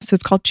So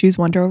it's called Choose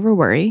Wonder Over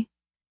Worry.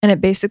 And it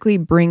basically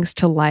brings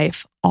to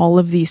life all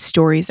of these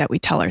stories that we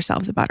tell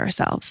ourselves about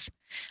ourselves.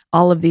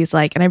 All of these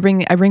and I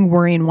bring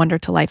worry and wonder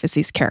to life as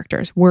these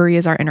characters. Worry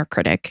is our inner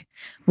critic.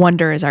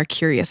 Wonder is our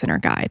curious inner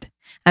guide.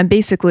 And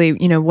basically,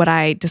 what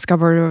I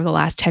discovered over the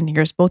last 10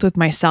 years, both with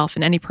myself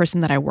and any person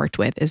that I worked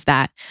with, is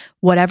that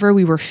whatever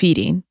we were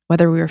feeding,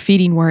 whether we were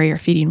feeding worry or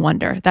feeding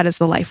wonder, that is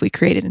the life we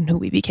created and who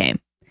we became.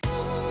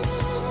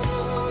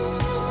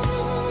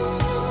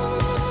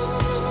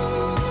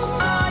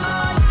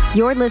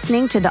 You're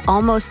listening to the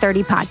Almost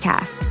 30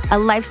 podcast, a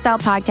lifestyle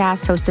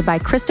podcast hosted by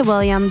Krista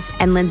Williams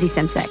and Lindsay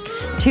Simcik.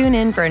 Tune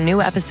in for a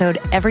new episode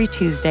every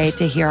Tuesday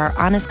to hear our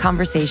honest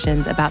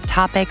conversations about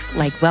topics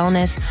like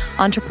wellness,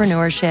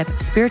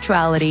 entrepreneurship,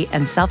 spirituality,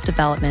 and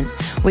self-development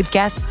with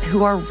guests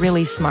who are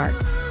really smart,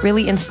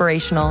 really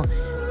inspirational,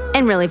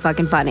 and really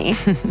fucking funny.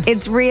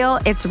 It's real,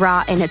 it's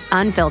raw, and it's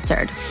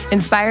unfiltered.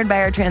 Inspired by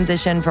our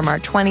transition from our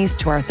 20s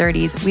to our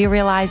 30s, we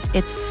realized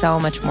it's so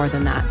much more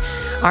than that.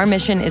 Our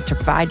mission is to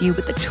provide you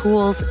with the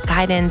tools,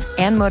 guidance,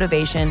 and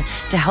motivation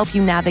to help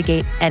you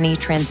navigate any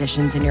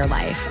transitions in your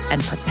life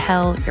and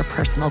propel your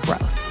personal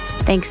growth.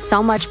 Thanks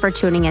so much for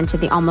tuning into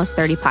the Almost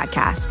 30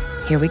 podcast.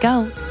 Here we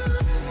go.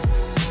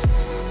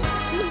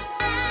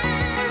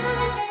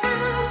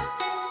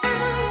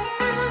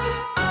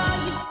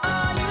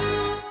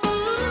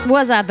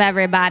 What's up,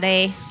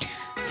 everybody?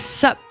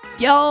 Sup,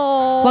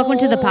 yo? Welcome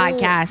to the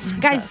podcast.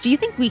 Guys, do you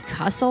think we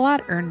cuss a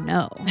lot or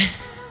no?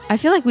 I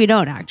feel like we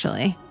don't,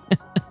 actually.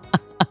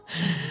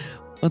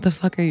 What the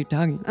fuck are you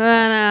talking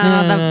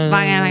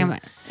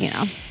about?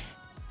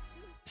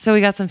 So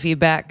we got some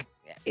feedback.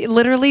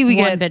 Literally, we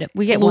get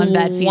one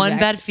bad feedback. One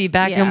bad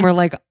feedback, Yeah. and we're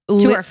like,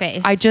 to our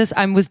face.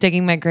 I was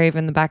digging my grave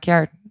in the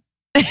backyard.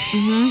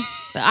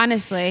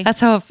 Honestly,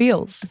 That's how it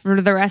feels. for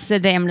the rest of the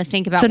day, I'm going to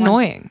think about It's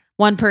annoying.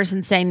 one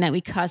person saying that we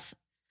cuss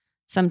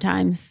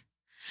sometimes.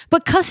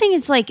 But cussing,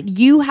 it's like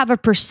you have a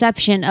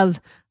perception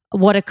of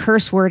what a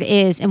curse word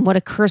is and what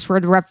a curse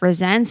word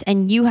represents.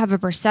 And you have a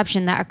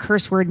perception that a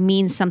curse word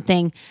means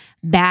something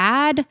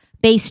bad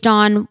based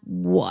on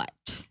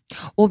what?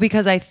 Well,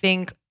 because I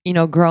think,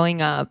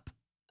 growing up.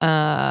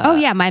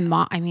 My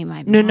mom.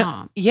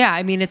 No. Yeah.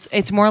 I mean,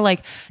 it's more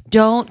like,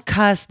 don't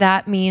cuss.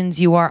 That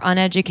means you are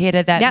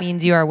uneducated. That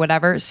means you are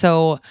whatever.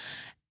 So,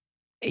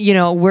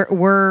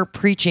 we're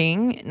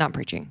preaching, not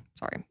preaching.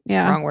 Sorry. It's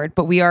the wrong word,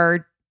 but we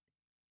are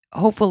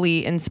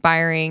hopefully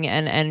inspiring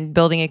and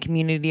building a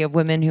community of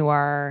women who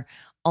are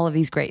all of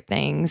these great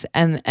things.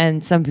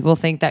 And some people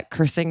think that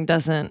cursing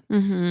doesn't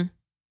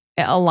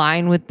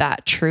align with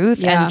that truth.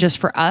 Yeah. And just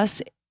for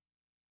us,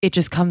 it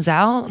just comes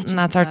out and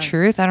that's our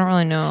truth. I don't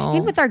really know.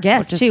 And with our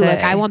guests too. Like,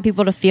 I want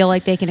people to feel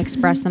like they can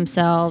express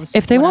themselves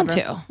if they want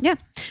to. Yeah.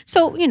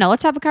 So,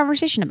 let's have a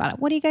conversation about it.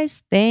 What do you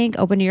guys think?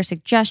 Open to your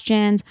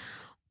suggestions,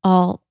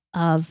 all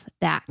of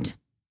that.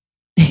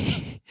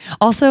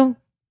 Also,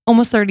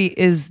 Almost 30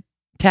 is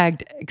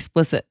tagged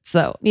explicit.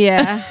 So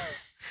yeah.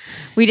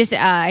 I just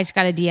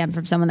got a DM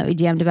from someone that we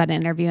DM'd about an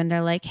interview and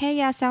they're like, hey,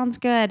 yeah, sounds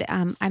good.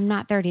 I'm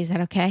not 30. Is that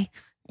okay?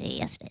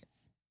 Yes, it is.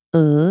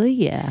 Oh,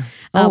 yeah.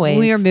 When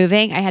we were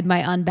moving, I had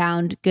my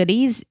Unbound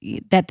goodies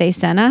that they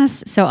sent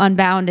us. So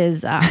Unbound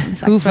is a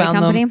sex toy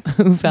company.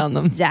 Who found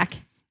them? Zach.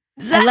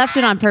 I left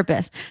it on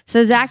purpose.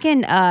 So Zach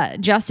and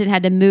Justin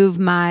had to move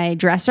my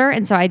dresser.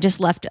 And so I just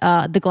left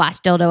the glass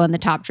dildo in the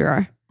top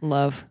drawer.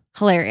 Love.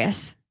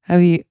 Hilarious.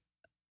 Have you...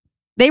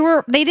 They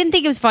didn't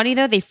think it was funny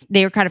though.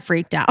 They were kind of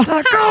freaked out.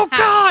 Like, oh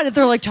God. If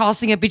they're like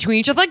tossing it between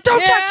each other, like, don't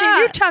touch it.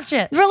 You touch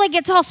it. They're like,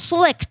 it's all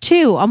slick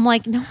too. I'm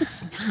like, no,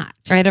 it's not.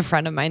 I had a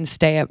friend of mine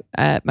stay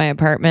at my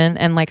apartment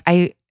and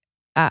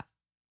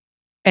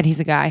and he's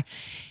a guy,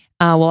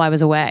 while I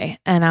was away.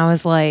 And I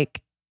was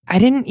like, I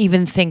didn't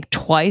even think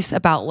twice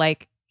about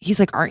he's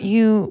like, don't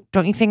you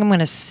think I'm going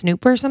to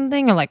snoop or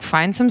something or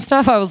find some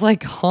stuff? I was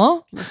like,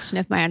 huh? Just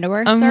sniff my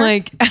underwear, I'm sir?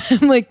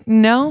 like,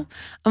 no.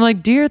 I'm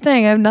like, do your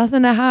thing. I have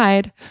nothing to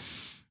hide.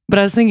 But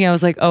I was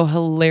like, oh,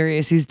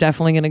 hilarious. He's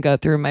definitely going to go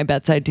through my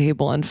bedside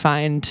table and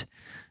find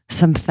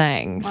some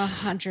things.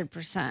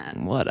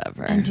 100%.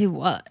 Whatever. And do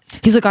what?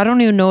 He's like, I don't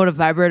even know what a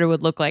vibrator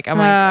would look like. I'm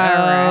like,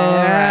 all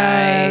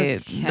right.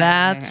 Okay.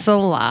 That's a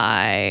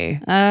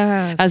lie.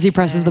 As he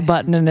presses the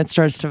button and it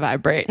starts to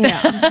vibrate.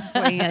 Yeah. It's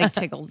like, he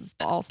tickles his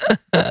balls. Do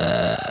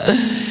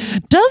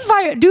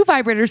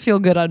vibrators feel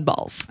good on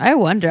balls? I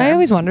wonder. I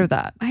always wonder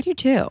that. I do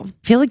too. I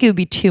feel like it would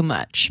be too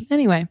much.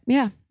 Anyway.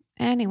 Yeah.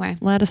 Anyway.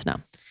 Let us know.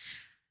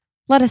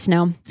 Let us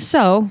know.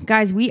 So,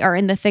 guys, we are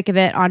in the thick of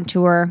it on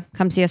tour.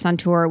 Come see us on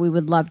tour. We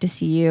would love to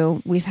see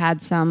you. We've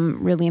had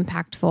some really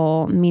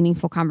impactful,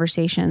 meaningful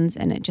conversations,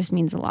 and it just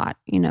means a lot,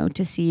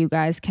 to see you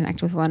guys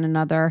connect with one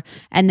another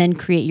and then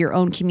create your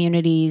own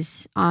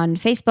communities on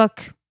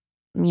Facebook,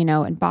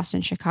 in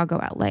Boston, Chicago,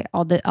 LA,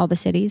 all the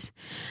cities,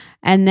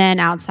 and then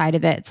outside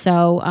of it.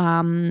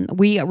 So,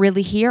 we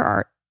really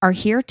are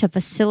here to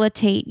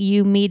facilitate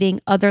you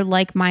meeting other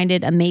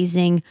like-minded,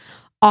 amazing,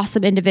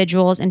 awesome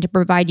individuals and to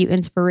provide you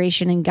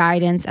inspiration and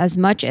guidance as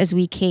much as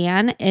we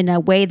can in a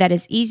way that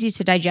is easy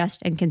to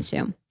digest and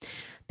consume.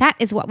 that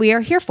is what we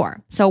are here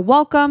for. So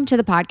welcome to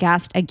the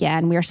podcast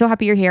again. We are so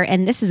happy you're here.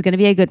 And this is going to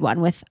be a good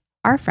one with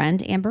our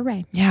friend, Amber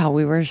Ray. Yeah,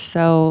 we were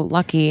so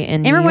lucky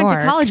in Amber New York.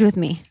 went to college with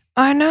me.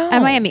 I know.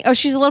 At Miami. Oh,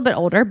 she's a little bit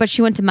older, but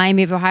she went to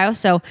Miami of Ohio.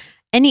 So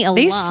any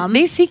alum.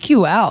 They seek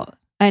you out.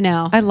 I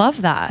know. I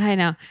love that. I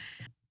know.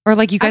 Or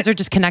like you guys are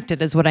just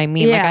connected is what I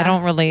mean. Yeah. Like I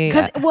don't really.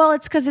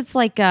 It's because it's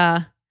like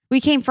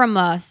we came from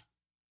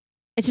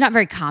it's not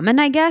very common,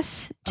 I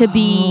guess, to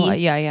be,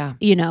 yeah.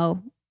 you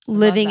know,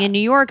 living in New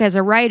York as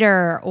a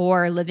writer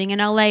or living in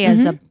LA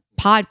as a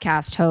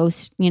podcast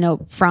host, you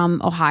know,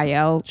 from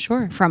Ohio.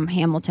 Sure. From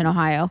Hamilton,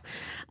 Ohio.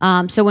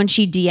 So when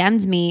she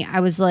DM'd me, I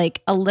was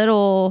like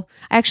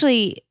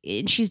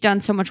she's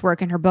done so much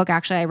work in her book.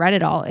 Actually, I read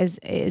it all.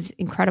 Is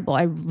incredible.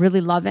 I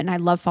really love it. And I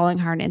love following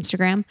her on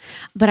Instagram.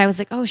 But I was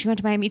like, oh, she went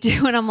to Miami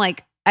too. And I'm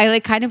like, I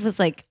like kind of was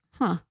like,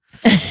 huh.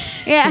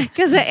 Yeah.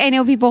 Cause I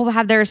know people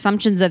have their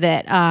assumptions of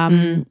it.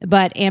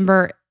 But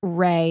Amber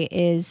Ray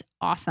is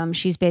awesome.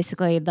 She's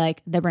basically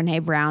like the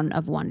Brene Brown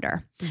of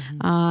Wonder.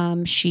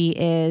 She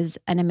is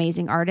an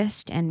amazing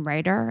artist and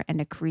writer and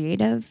a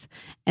creative.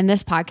 And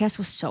this podcast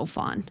was so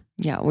fun.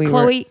 Yeah,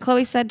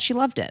 Chloe said she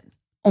loved it.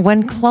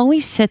 When Chloe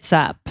sits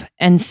up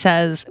and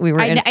says we were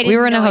in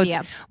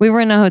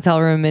a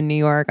hotel room in New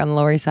York on the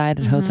Lower East Side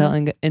at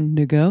Hotel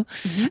Indigo,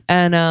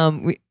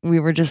 and we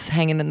were just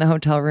hanging in the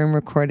hotel room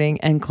recording,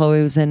 and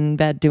Chloe was in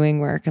bed doing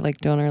work, like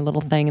doing her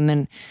little thing, and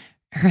then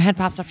her head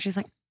pops up. She's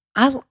like,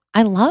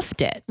 I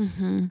loved it.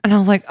 And I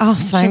was like, oh,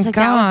 thank God.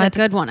 That was a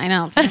good one. I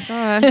know. Thank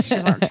God.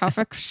 She's our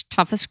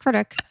toughest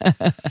critic.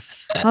 I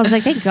was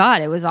like, thank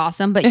God it was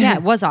awesome. But yeah,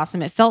 it was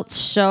awesome. It felt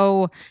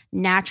so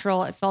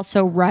natural. It felt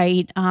so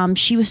right.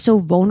 She was so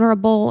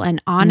vulnerable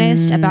and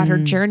honest about her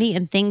journey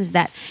and things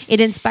that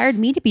it inspired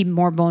me to be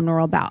more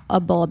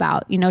vulnerable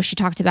about. You know, she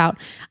talked about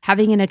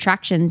having an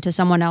attraction to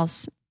someone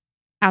else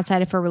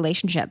outside of her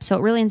relationship. So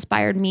it really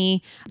inspired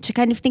me to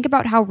kind of think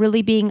about how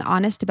really being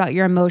honest about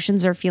your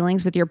emotions or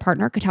feelings with your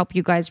partner could help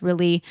you guys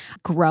really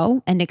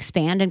grow and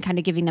expand and kind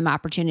of giving them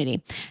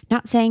opportunity.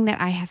 Not saying that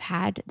I have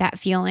had that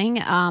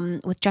feeling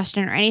with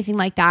Justin or anything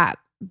like that,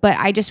 but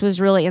I just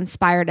was really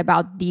inspired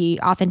about the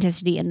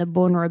authenticity and the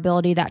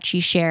vulnerability that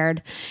she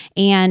shared.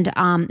 And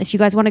if you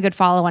guys want a good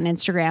follow on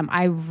Instagram,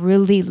 I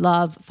really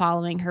love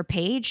following her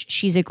page.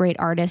 She's a great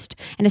artist.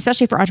 And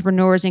especially for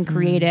entrepreneurs and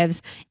creatives,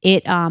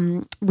 it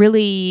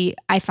really,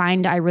 I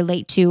find I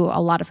relate to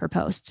a lot of her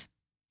posts.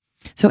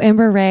 So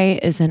Amber Ray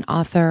is an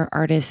author,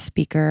 artist,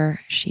 speaker.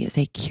 She is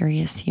a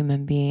curious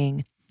human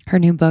being. Her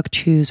new book,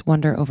 Choose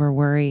Wonder Over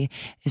Worry,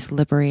 is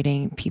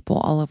liberating people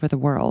all over the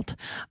world.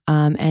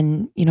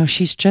 And, you know,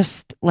 she's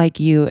just like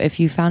you. If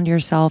you found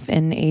yourself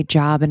in a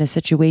job, in a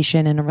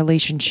situation, in a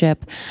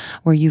relationship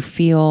where you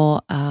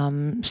feel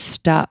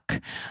stuck,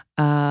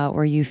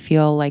 where you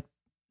feel like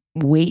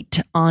weight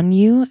on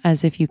you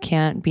as if you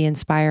can't be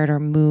inspired or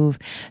move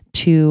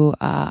to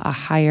a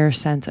higher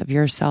sense of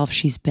yourself,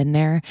 she's been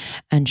there,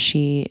 and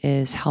she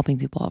is helping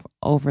people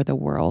over the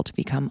world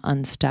become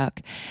unstuck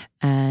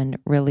and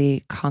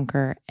really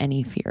conquer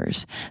any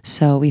fears.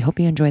 So we hope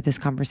you enjoyed this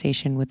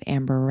conversation with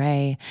Amber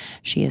Ray.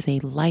 She is a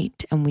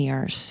light, and we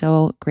are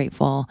so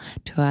grateful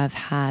to have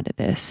had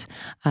this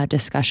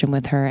discussion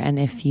with her. And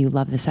if you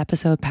love this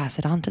episode, pass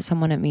it on to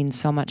someone. It means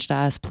so much to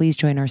us. Please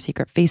join our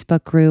secret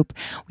Facebook group.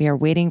 We are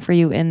waiting for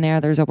you in there.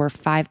 There's over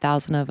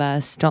 5,000 of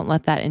us. Don't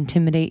let that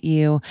intimidate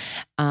you.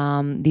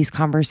 These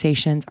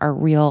conversations are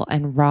real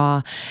and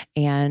raw,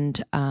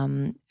 and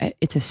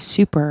it's a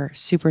super,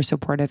 super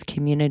supportive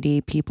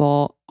community. People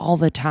all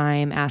the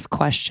time ask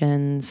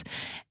questions,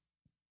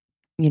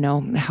 you know,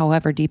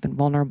 however deep and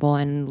vulnerable,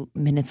 and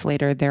minutes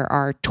later there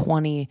are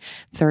 20,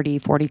 30,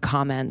 40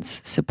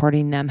 comments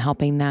supporting them,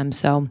 helping them.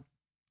 So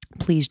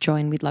please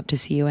join. We'd love to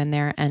see you in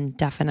there, and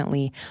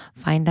definitely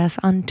find us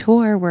on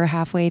tour. We're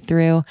halfway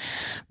through.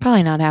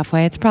 Probably not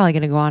halfway. It's probably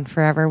going to go on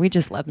forever. We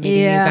just love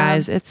meeting you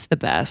guys. It's the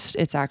best.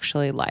 It's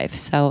actually life.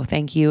 So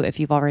thank you. If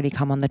you've already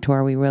come on the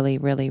tour, we really,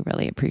 really,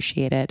 really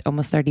appreciate it.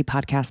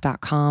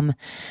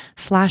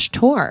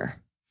 almost30podcast.com/tour.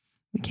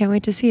 We can't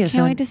wait to see you.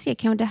 Can't wait to see you.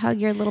 Can't wait to hug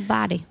your little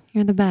body.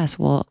 You're the best.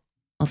 Well,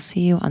 I'll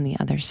see you on the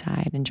other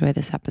side. Enjoy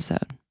this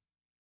episode.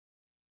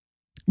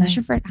 That's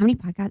your first, how many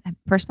podcasts?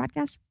 First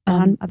podcast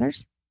on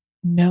others?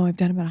 No, I've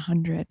done about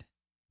 100.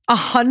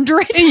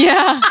 100?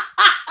 Yeah.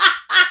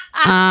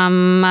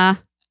 I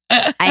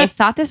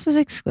thought this was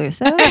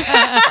exclusive. Oh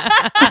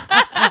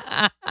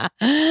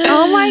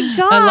my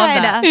God. I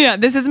love that. Yeah,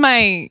 this is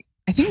my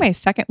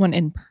second one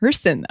in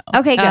person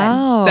though. Okay, good.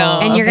 Oh,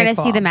 and you're going to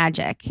cool. see the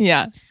magic.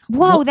 Yeah.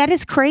 Whoa, that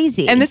is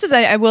crazy. And this is,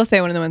 I will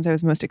say, one of the ones I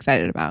was most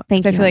excited about.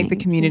 Thank you. I feel like the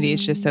community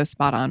is just so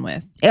spot on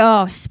with.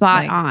 Oh,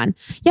 spot on.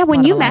 Yeah,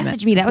 when you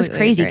messaged me, that was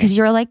crazy because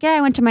you were like, yeah,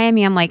 I went to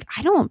Miami. I'm like,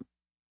 I don't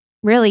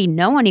really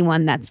know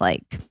anyone that's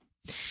like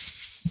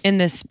in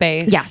this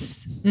space.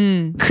 Yes.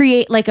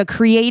 Create like a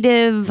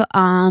creative,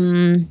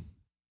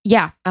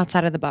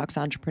 outside of the box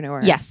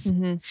entrepreneur. Yes.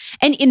 Mm-hmm.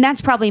 And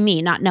that's probably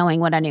me not knowing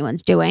what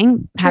anyone's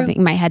doing,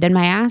 having my head in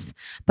my ass.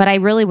 But I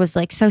really was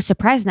like so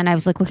surprised. And then I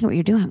was like, looking at what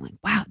you're doing. I'm like,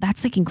 wow,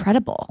 that's like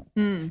incredible.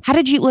 How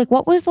did you, like,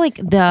 what was like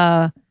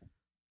the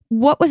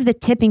what was the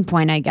tipping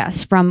point, I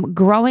guess, from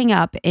growing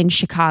up in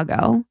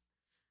Chicago,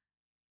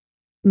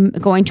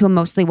 going to a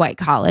mostly white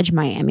college,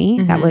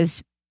 Miami, that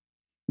was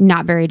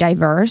not very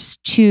diverse,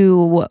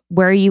 to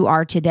where you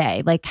are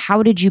today? Like,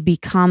 how did you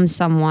become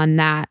someone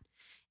that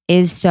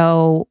is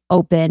so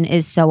open,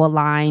 is so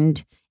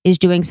aligned, is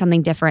doing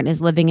something different,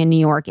 is living in New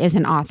York, is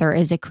an author,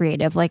 is a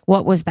creative? Like,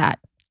 what was that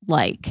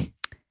like?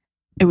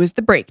 It was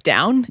the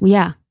breakdown.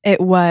 Yeah. It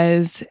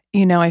was,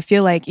 I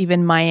feel like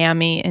even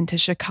Miami into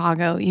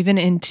Chicago, even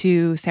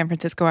into San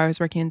Francisco, where I was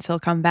working in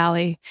Silicon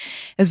Valley,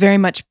 is very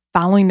much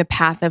following the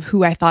path of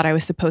who I thought I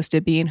was supposed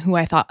to be and who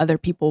I thought other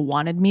people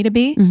wanted me to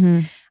be.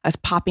 I was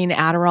popping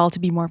Adderall to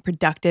be more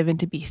productive and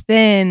to be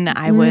thin.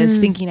 I was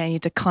thinking I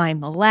need to climb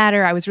the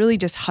ladder. I was really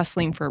just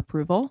hustling for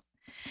approval.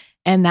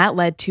 And that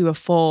led to a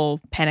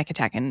full panic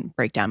attack and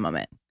breakdown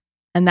moment.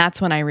 And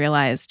that's when I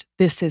realized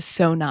this is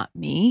so not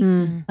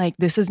me. Like,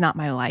 this is not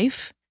my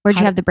life. Where'd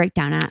you have the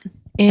breakdown at?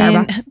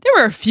 There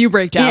were a few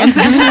breakdowns.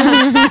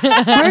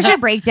 Where's your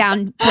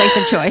breakdown place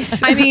of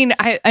choice? I mean,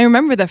 I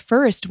remember the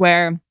first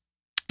where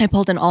I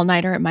pulled an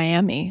all-nighter at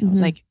Miami. It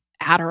was like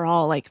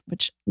Adderall,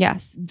 which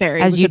as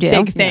was you a do.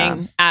 big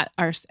thing at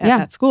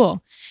that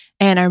school.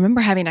 And I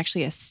remember having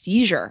actually a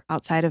seizure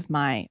outside of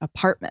my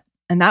apartment.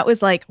 And that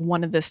was like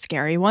one of the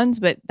scary ones,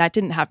 but that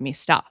didn't have me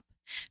stop.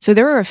 So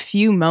there were a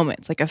few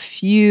moments, like a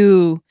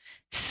few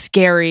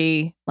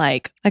scary,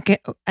 an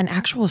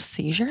actual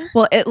seizure.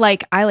 Well,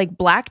 I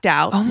blacked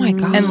out. Oh my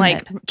God.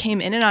 And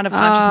came in and out of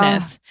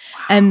consciousness.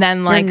 And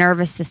then your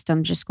nervous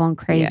system just going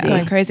crazy.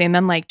 Going crazy. And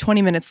then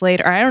 20 minutes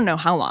later, I don't know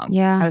how long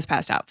I was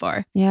passed out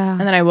for. Yeah.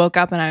 And then I woke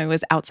up and I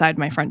was outside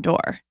my front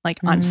door,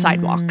 on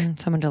sidewalk.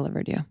 Someone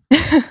delivered you.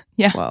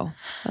 Yeah. Whoa.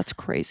 That's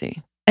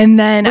crazy. And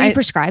then Were you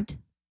prescribed?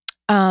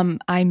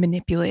 I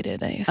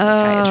manipulated a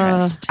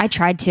psychiatrist. I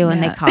tried to,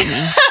 and they caught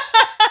me.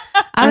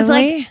 I was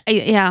like,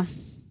 yeah.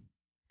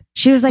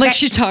 She was like,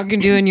 she's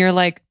talking to you, and you're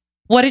like,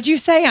 what did you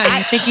say?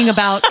 I'm thinking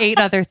about 8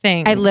 other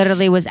things. I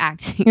literally was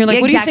acting. You're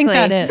like, what do you think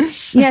that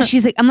is? Yeah,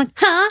 she's like, I'm like,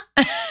 huh?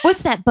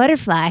 What's that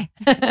butterfly?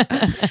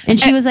 And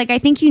she was like, I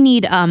think you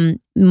need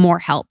more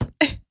help.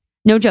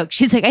 No joke.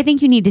 She's like, I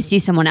think you need to see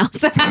someone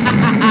else.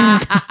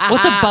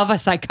 What's above a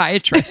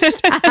psychiatrist?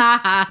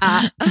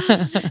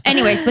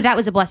 Anyways, but that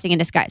was a blessing in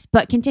disguise.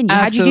 But continue.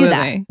 How'd you do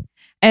that?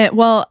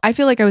 And I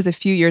feel like I was a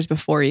few years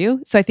before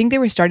you. So I think they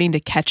were starting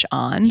to catch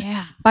on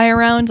by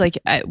around,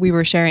 we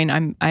were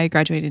sharing, I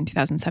graduated in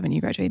 2007,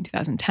 you graduated in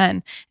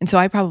 2010. And so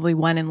I probably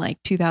went in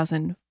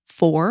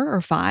 2004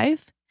 or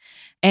 5.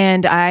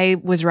 And I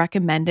was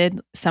recommended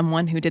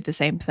someone who did the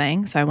same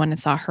thing. So I went and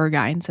saw her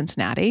guy in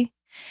Cincinnati.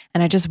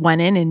 And I just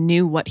went in and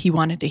knew what he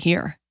wanted to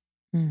hear.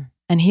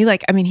 And he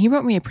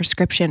wrote me a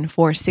prescription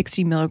for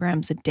 60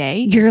 milligrams a day.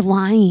 You're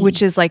lying.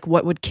 Which is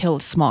what would kill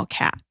a small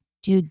cat.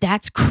 Dude,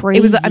 that's crazy.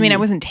 It was, I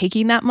wasn't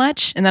taking that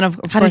much. And then of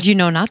how course, did you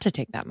know not to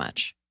take that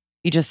much?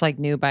 You just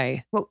knew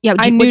by... Well, yeah,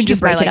 I knew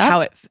just by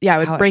how it... I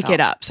would break it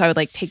up. So I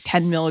would take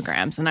 10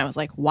 milligrams and I was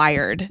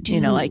wired,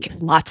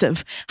 Dude. lots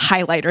of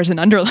highlighters and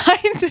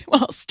underlines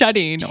while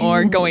studying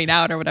or going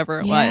out or whatever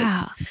it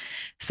was.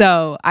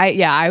 So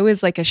I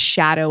was like a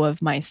shadow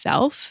of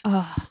myself.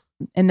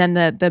 And then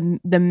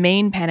the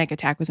main panic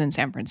attack was in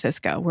San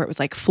Francisco, where it was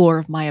floor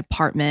of my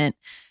apartment,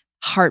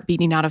 heart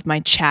beating out of my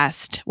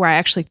chest, where I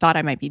actually thought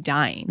I might be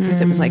dying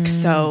because it was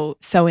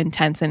so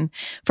intense. And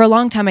for a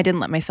long time, I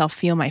didn't let myself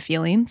feel my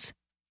feelings.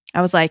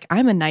 I was like,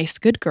 I'm a nice,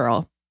 good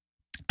girl.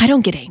 I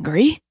don't get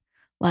angry.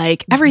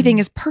 Everything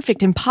is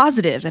perfect and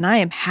positive and I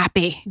am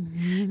happy,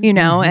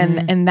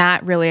 and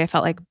that really, I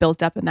felt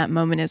built up in that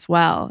moment as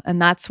well.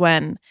 And that's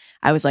when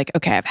I was like,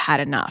 okay, I've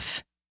had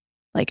enough.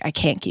 I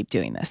can't keep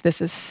doing this.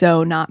 This is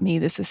so not me.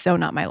 This is so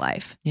not my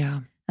life.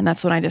 Yeah. And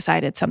that's when I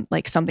decided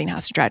something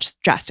has to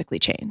drastically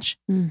change.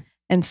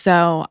 And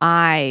so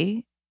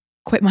I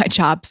quit my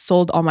job,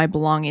 sold all my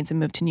belongings and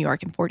moved to New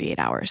York in 48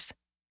 hours.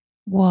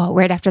 Whoa,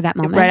 right after that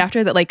moment? Right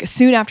after that,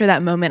 soon after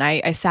that moment,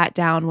 I sat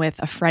down with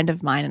a friend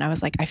of mine and I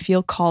was like, I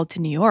feel called to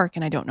New York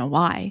and I don't know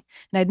why.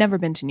 And I'd never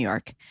been to New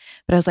York,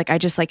 but I was like, I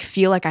just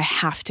feel like I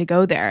have to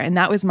go there. And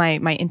that was my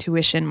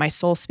intuition, my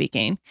soul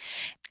speaking.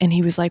 And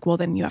he was like, well,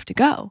 then you have to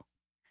go.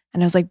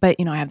 And I was like, but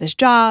I have this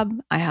job.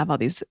 I have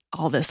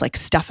all this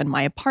stuff in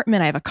my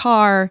apartment. I have a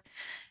car.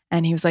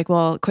 And he was like,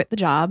 well, quit the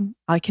job.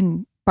 I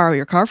can borrow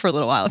your car for a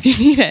little while if you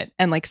need it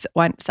and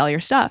sell your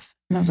stuff.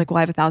 And I was like, well,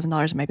 I have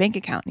 $1,000 in my bank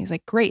account. And he's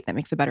like, great. That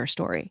makes a better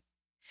story.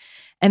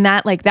 And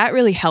that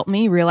really helped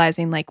me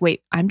realizing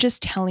wait, I'm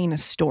just telling a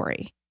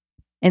story.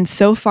 And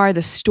so far,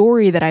 the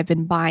story that I've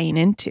been buying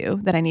into,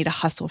 that I need to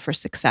hustle for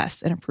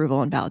success and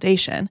approval and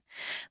validation,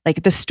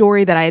 the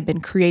story that I had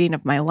been creating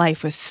of my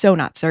life was so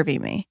not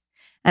serving me.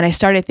 And I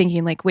started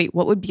thinking wait,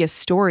 what would be a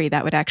story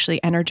that would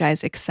actually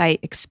energize, excite,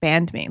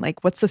 expand me?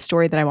 What's the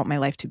story that I want my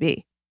life to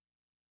be?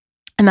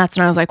 And that's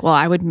when I was like, well,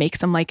 I would make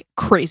some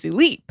crazy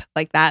leap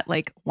like that.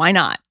 Why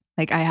not?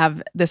 I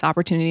have this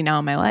opportunity now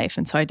in my life.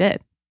 And so I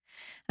did.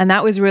 And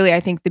that was really, I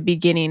think, the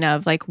beginning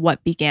of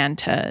what began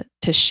to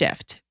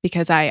shift,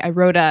 because I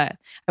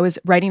was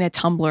writing a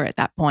Tumblr at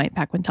that point,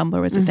 back when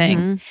Tumblr was a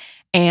thing.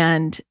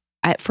 And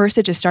at first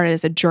it just started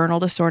as a journal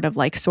to sort of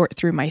like sort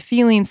through my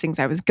feelings, things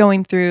I was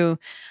going through,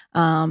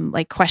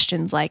 like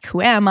questions like,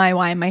 who am I?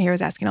 Why am I here? I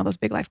was asking all those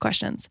big life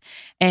questions.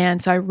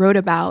 And so I wrote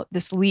about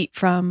this leap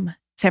from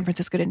San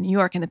Francisco to New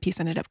York, and the piece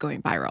ended up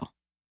going viral.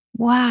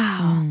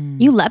 Wow.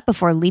 You leapt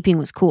before leaping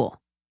was cool.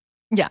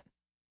 Yeah.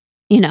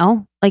 You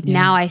know, like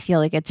now I feel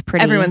like it's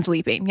pretty. Everyone's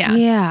leaping. Yeah.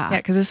 Yeah.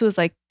 Yeah. Cause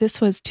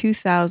this was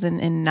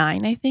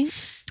 2009, I think.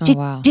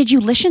 Did you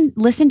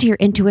listen to your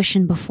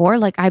intuition before?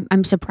 Like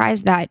I'm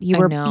surprised that you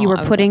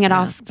were putting it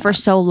off for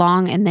so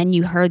long, and then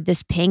you heard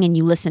this ping and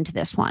you listened to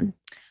this one.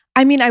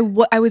 I mean, I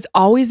was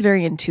always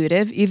very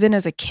intuitive, even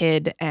as a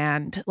kid,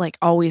 and like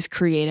always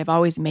creative,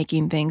 always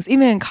making things.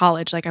 Even in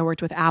college, like I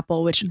worked with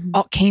Apple, which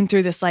all came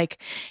through this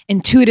like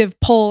intuitive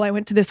pull. I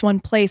went to this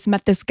one place,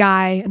 met this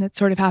guy, and it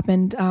sort of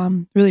happened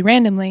really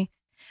randomly.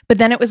 But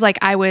then it was like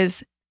I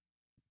was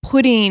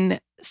putting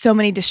so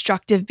many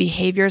destructive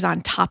behaviors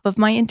on top of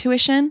my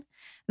intuition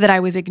that I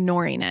was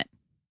ignoring it.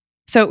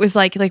 So it was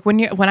like when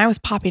I was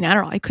popping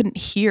Adderall, I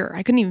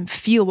couldn't even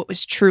feel what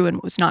was true and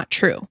what was not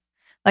true.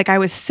 Like I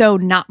was so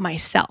not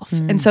myself.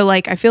 And so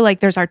like, I feel like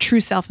there's our true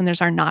self and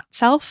there's our not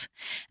self.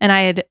 And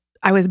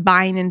I was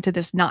buying into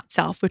this not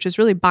self, which was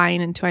really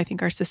buying into, I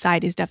think, our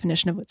society's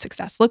definition of what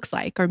success looks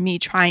like, or me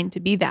trying to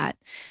be that.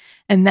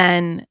 And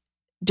then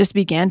just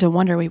began to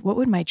wonder, wait, what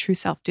would my true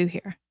self do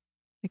here?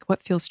 Like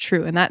what feels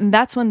true? And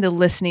that's when the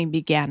listening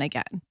began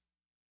again.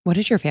 What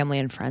did your family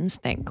and friends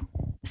think?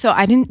 So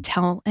I didn't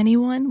tell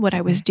anyone what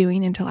I was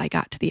doing until I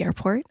got to the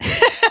airport.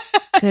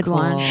 Good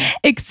one.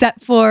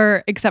 Except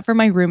for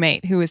my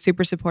roommate, who was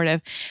super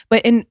supportive.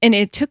 But and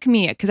it took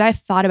me, because I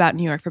thought about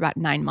New York for about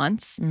 9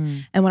 months.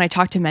 And when I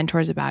talked to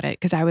mentors about it,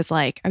 because I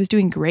was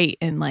doing great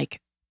and like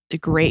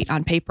great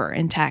on paper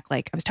in tech.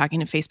 Like I was talking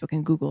to Facebook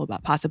and Google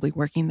about possibly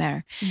working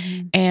there.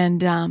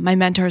 And my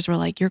mentors were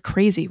like, you're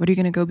crazy. What are you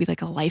going to go be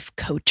like a life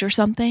coach or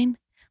something?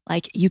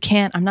 Like you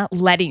can't,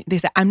 they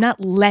said, I'm not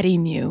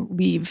letting you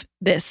leave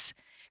this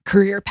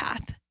career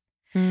path.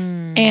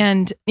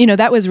 And,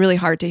 that was really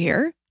hard to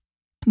hear.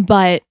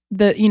 But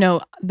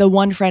the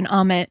one friend,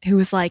 Amit, who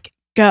was like,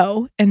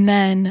 go. And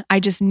then I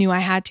just knew I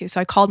had to. So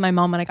I called my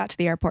mom when I got to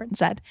the airport and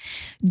said,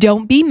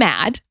 don't be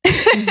mad,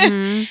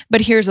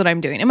 but here's what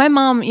I'm doing. And my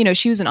mom,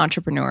 she was an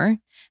entrepreneur,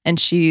 and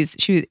she was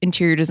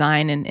interior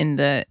design and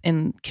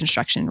in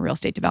construction and real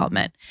estate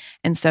development.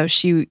 And so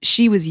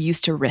she was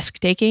used to risk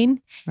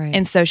taking. Right.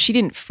 And so she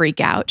didn't freak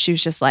out. She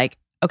was just like,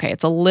 okay,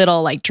 it's a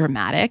little like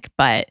dramatic,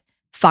 but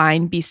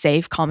fine, be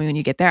safe. Call me when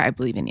you get there. I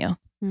believe in you.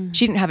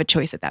 She didn't have a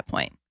choice at that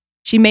point.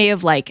 She may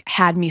have like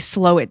had me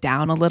slow it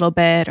down a little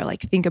bit or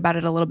like think about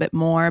it a little bit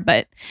more,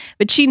 but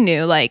she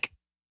knew like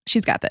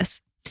she's got this.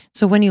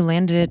 So when you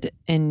landed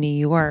in New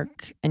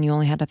York and you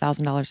only had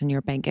 $1,000 in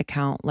your bank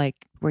account,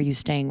 like were you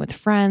staying with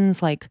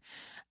friends? Like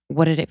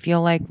what did it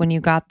feel like when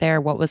you got there?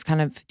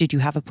 Did you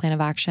have a plan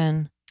of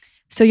action?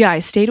 So yeah, I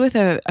stayed with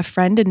a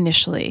friend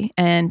initially,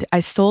 and I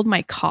sold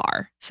my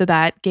car. So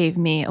that gave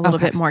me a little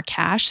bit more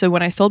cash. So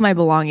when I sold my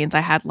belongings,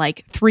 I had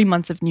like 3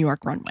 months of New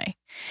York runway.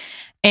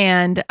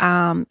 And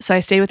so I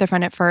stayed with a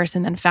friend at first,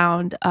 and then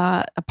found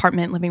an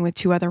apartment living with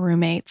 2 other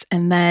roommates,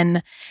 and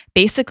then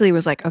basically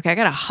was like, okay, I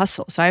got to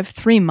hustle. So I have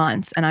 3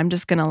 months, and I'm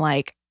just going to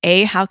like,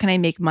 A, how can I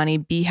make money?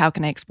 B, how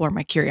can I explore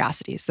my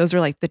curiosities? Those were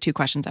like the 2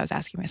 questions I was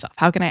asking myself.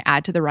 How can I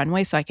add to the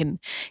runway so I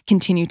can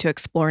continue to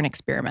explore and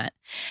experiment?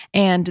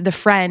 And the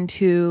friend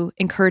who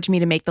encouraged me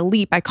to make the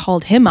leap, I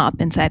called him up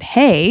and said,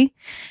 hey,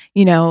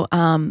 he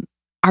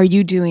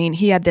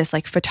had this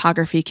like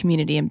photography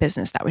community and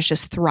business that was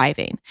just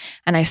thriving.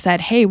 And I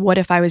said, hey, what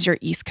if I was your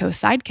East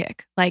Coast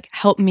sidekick? Like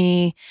help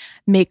me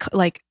make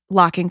like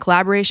lock in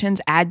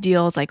collaborations, ad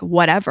deals, like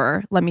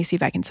whatever. Let me see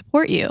if I can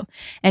support you.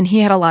 And he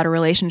had a lot of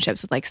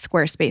relationships with like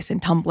Squarespace and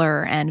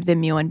Tumblr and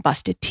Vimeo and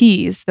Busted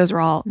Tees. Those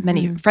were all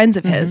many friends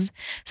of his.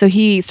 So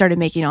he started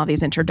making all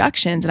these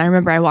introductions. And I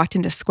remember I walked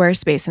into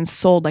Squarespace and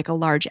sold like a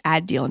large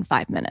ad deal in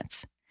 5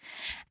 minutes.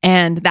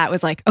 And that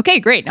was like, okay,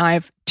 great. Now I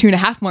have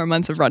 2.5 more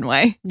months of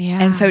runway.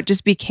 Yeah. And so it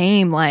just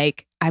became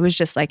like, I was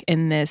just like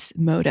in this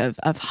mode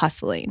of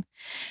hustling.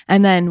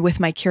 And then with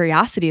my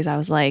curiosities, I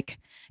was like,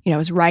 I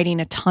was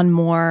writing a ton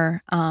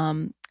more.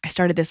 I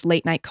started this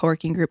late night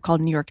co-working group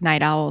called New York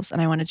Night Owls.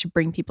 And I wanted to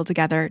bring people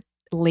together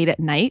late at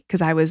night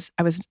because I was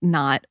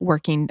not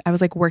working. I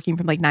was like working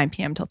from like 9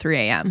 p.m. till 3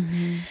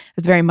 a.m. I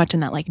was very much in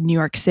that like New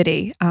York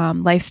City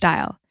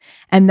lifestyle.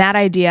 And that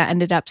idea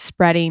ended up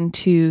spreading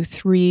to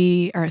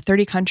 30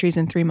 countries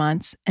in 3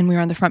 months. And we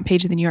were on the front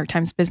page of the New York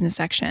Times business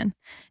section,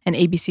 and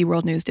ABC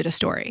World News did a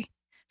story.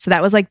 So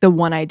that was like the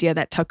one idea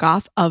that took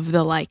off of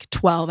the like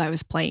 12 I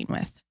was playing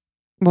with.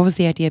 What was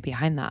the idea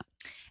behind that?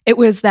 It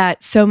was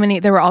that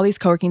there were all these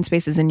co-working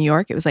spaces in New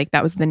York. It was like,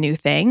 that was the new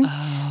thing.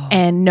 Oh.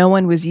 And no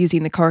one was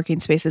using the co-working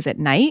spaces at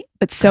night,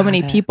 but so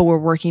many people were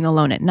working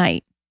alone at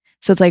night.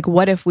 So it's like,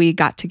 what if we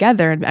got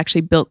together and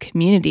actually built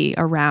community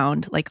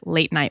around like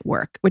late night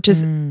work, which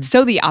is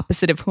so the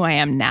opposite of who I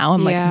am now.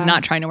 I'm like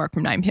not trying to work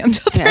from 9 p.m.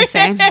 till 3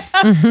 a.m.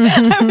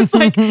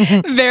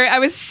 I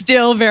was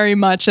still very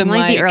much in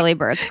like the early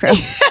birds crew.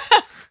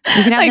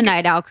 You can have the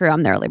night owl crew.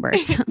 I'm the early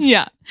birds.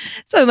 Yeah.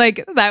 So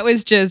like that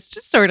was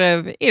just sort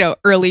of,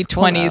 early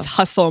 20s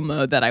hustle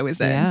mode that I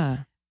was in. Yeah.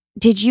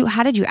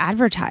 How did you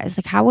advertise?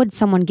 Like, how would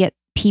someone get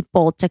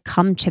people to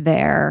come to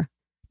their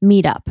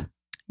meetup?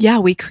 Yeah,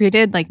 we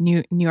created like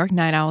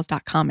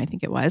NewYorkNightOwls.com, I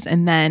think it was.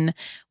 And then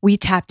we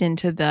tapped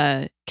into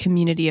the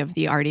community of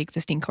the already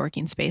existing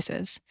co-working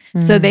spaces.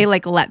 So they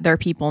like let their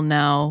people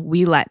know.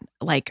 We let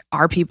like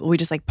our people, we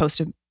just like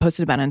posted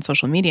about it on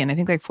social media. And I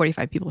think like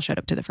 45 people showed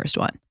up to the first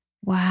one.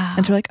 Wow.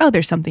 And so we're like, oh,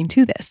 there's something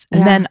to this.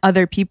 And then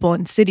other people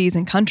in cities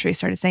and countries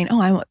started saying, oh,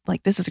 I want,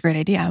 like, this is a great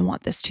idea. I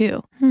want this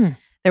too.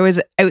 There was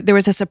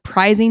a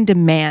surprising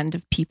demand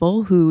of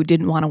people who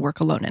didn't want to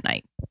work alone at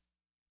night.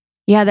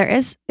 Yeah, there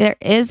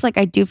is like,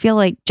 I do feel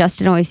like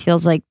Justin always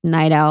feels like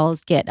night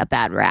owls get a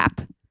bad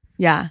rap.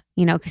 Yeah.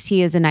 Because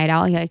he is a night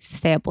owl. He likes to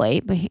stay up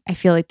late, but I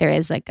feel like there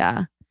is like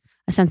a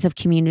sense of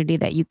community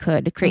that you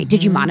could create.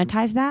 Did you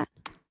monetize that?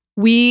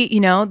 We,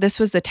 this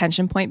was the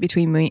tension point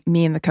between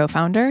me and the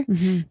co-founder.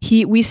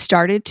 We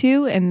started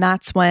to, and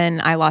that's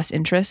when I lost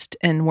interest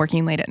in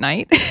working late at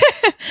night.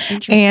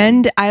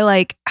 And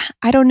I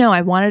don't know,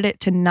 I wanted it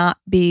to not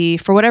be,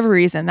 for whatever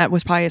reason, that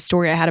was probably a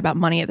story I had about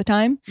money at the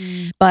time.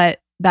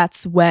 But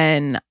that's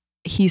when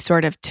he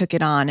sort of took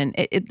it on, and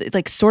it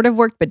like sort of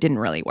worked, but didn't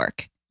really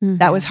work.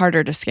 That was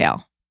harder to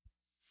scale.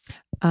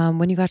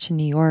 When you got to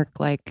New York,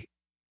 like,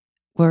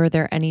 were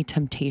there any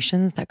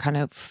temptations that kind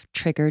of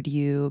triggered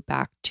you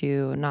back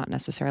to not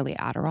necessarily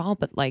Adderall,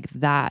 but like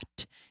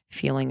that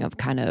feeling of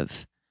kind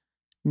of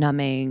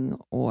numbing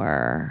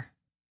or,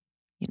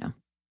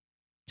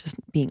 just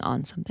being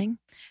on something?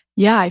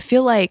 Yeah, I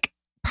feel like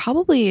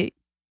probably,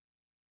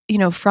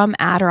 from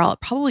Adderall,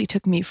 it probably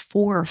took me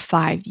 4 or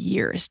 5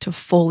 years to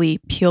fully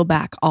peel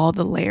back all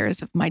the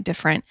layers of my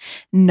different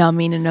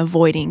numbing and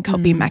avoiding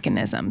coping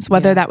mechanisms,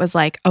 whether that was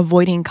like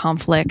avoiding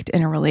conflict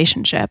in a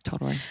relationship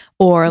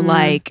or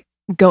like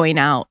going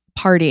out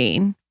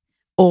partying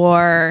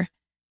or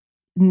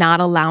not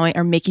allowing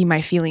or making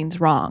my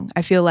feelings wrong.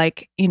 I feel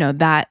like,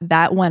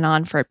 that went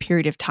on for a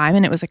period of time,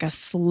 and it was like a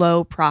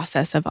slow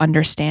process of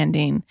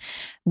understanding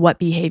what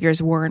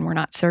behaviors were and were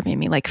not serving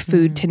me, like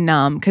food to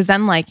numb. Cause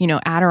then like,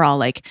 Adderall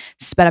like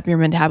sped up your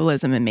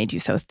metabolism and made me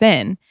so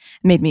thin.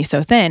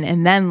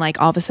 And then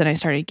like all of a sudden I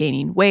started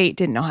gaining weight,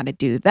 didn't know how to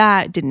do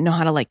that, didn't know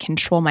how to like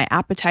control my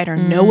appetite or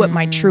know what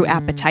my true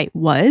appetite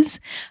was,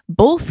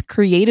 both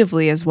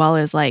creatively as well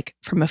as like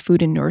from a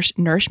food and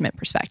nourishment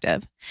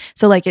perspective.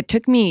 So like it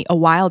took me a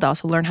while to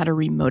also learn how to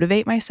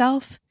remotivate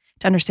myself,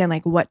 to understand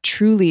like what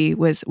truly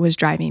was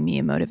driving me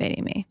and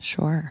motivating me.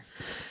 Sure.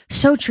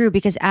 So true,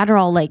 because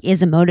Adderall like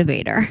is a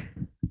motivator.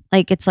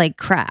 Like it's like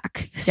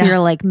crack. So you're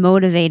like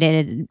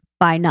motivated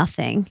by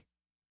nothing.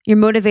 You're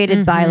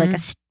motivated by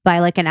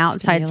like an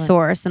outside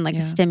source and like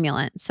a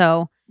stimulant.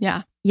 So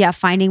yeah,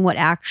 finding what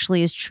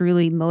actually is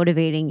truly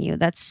motivating you.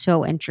 That's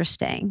so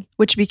interesting.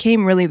 Which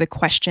became really the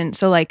question.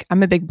 So like,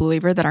 I'm a big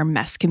believer that our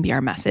mess can be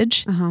our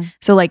message.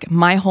 So like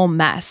my whole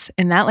mess,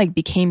 and that like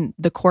became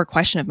the core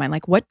question of mine.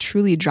 Like, what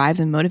truly drives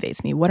and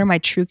motivates me? What are my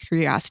true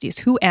curiosities?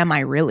 Who am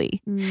I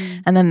really?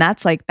 And then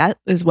that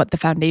is what the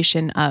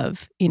foundation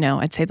of,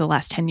 I'd say the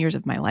last 10 years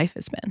of my life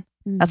has been.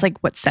 That's like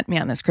what sent me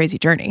on this crazy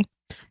journey.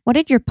 What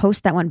did your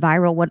post that went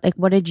viral?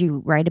 What did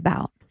you write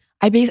about?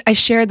 I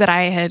shared that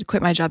I had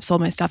quit my job,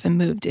 sold my stuff, and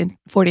moved in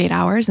 48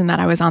 hours, and that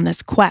I was on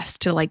this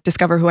quest to like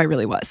discover who I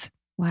really was.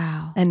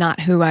 Wow. And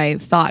not who I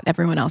thought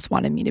everyone else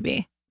wanted me to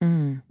be.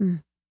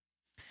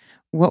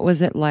 What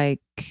was it like?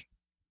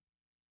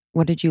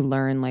 What did you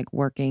learn like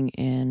working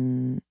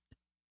in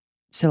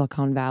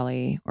Silicon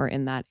Valley or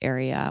in that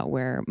area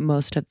where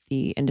most of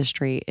the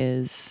industry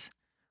is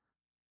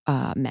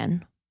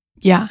men?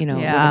 Yeah. What did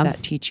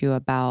that teach you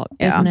about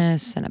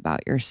business and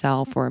about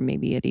yourself, or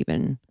maybe it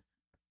even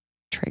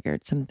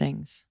triggered some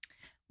things?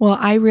 Well,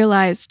 I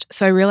realized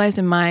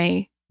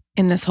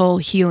in this whole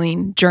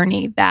healing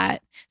journey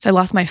that, so I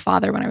lost my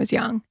father when I was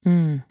young.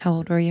 How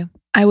old were you?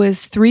 I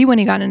was 3 when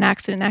he got in an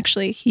accident.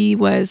 Actually, he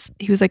was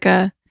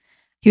a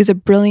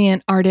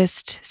brilliant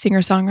artist,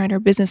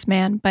 singer-songwriter,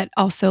 businessman, but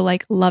also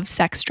like loved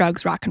sex,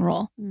 drugs, rock and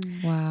roll.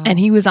 Wow. And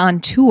he was on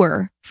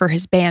tour for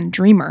his band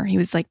Dreamer. He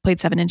was like played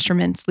 7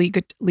 instruments, lead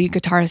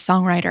guitarist,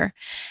 songwriter.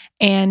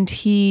 And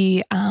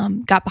he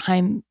got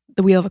behind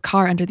the wheel of a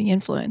car under the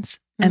influence.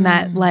 And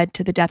that led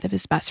to the death of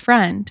his best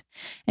friend.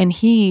 And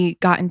he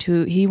went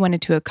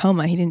into a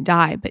coma. He didn't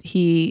die, but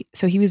he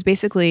was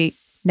basically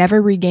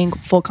never regained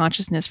full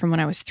consciousness from when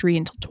I was 3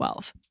 until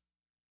 12.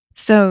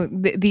 So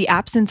the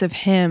absence of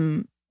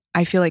him,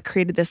 I feel like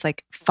created this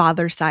like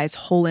father-size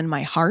hole in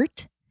my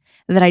heart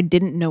that I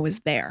didn't know was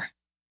there.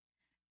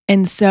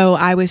 And so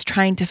I was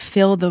trying to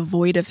fill the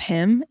void of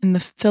him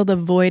and fill the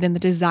void and the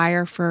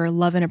desire for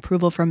love and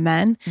approval from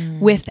men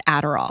with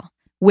Adderall,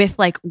 with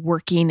like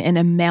working in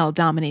a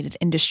male-dominated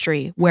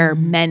industry where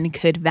men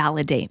could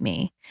validate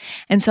me.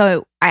 And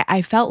so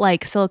I felt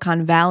like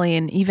Silicon Valley,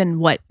 and even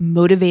what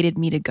motivated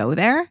me to go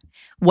there,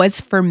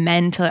 was for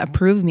men to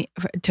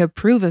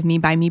approve of me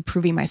by me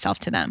proving myself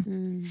to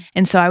them.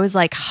 And so I was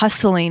like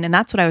hustling, and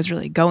that's what I was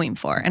really going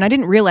for. And I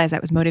didn't realize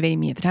that was motivating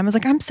me at the time. I was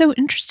like, I'm so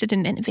interested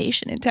in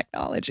innovation and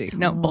technology.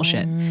 No,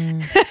 bullshit.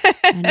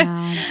 I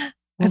know.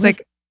 I was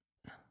like,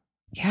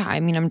 yeah, I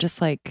mean, I'm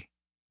just like,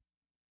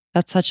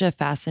 that's such a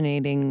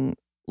fascinating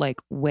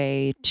like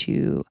way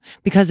to,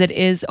 because it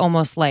is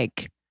almost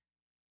like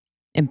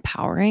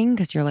empowering,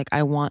 because you're like,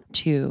 I want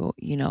to,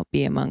 you know,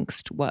 be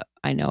amongst what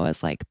I know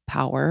as like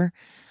power,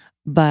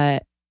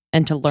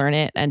 and to learn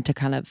it and to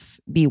kind of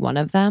be one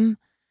of them.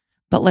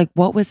 But like,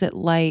 what was it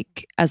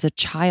like as a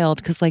child?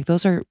 Because like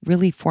those are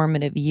really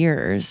formative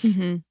years.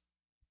 mm-hmm.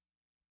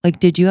 Like,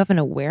 did you have an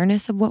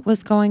awareness of what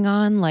was going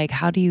on? Like,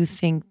 how do you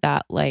think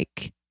that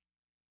like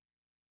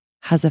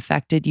has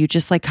affected you?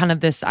 Just like kind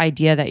of this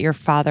idea that your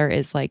father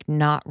is like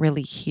not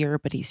really here,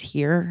 but he's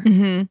here.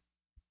 Mm-hmm.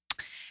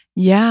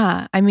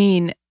 Yeah. I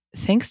mean,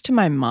 thanks to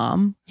my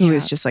mom, who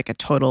is just like a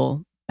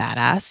total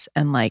badass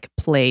and like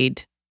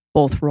played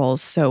both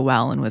roles so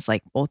well and was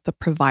like both the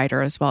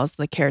provider as well as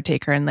the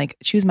caretaker. And like,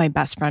 she was my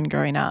best friend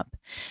growing up.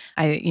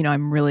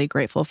 I'm really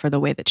grateful for the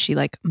way that she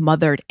like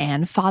mothered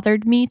and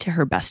fathered me to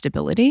her best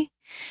ability.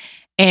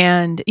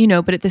 And,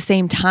 but at the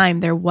same time,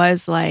 there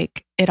was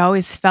like, it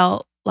always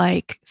felt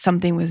like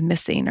something was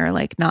missing or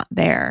like not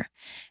there.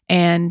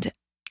 And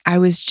I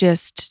was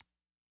just,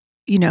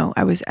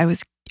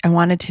 I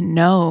wanted to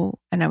know,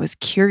 and I was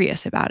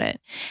curious about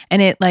it.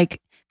 And it like,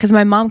 because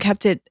my mom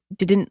I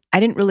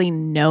didn't really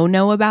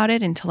know about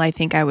it until I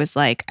think I was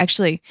like,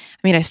 actually,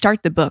 I mean, I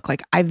start the book,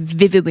 like I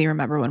vividly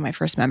remember one of my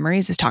first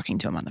memories is talking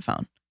to him on the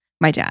phone,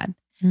 my dad.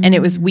 And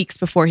it was weeks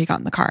before he got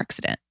in the car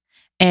accident.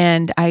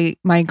 And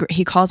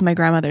he calls my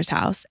grandmother's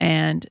house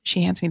and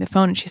she hands me the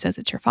phone and she says,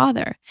 "It's your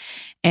father."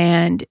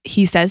 And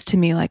he says to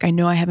me, like, "I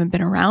know I haven't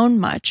been around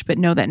much, but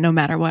know that no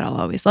matter what, I'll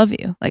always love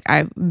you." Like,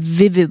 I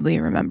vividly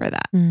remember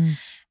that.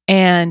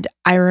 And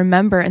I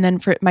remember, and then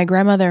for my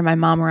grandmother and my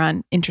mom were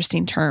on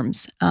interesting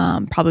terms,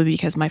 probably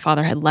because my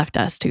father had left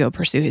us to go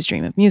pursue his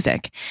dream of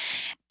music.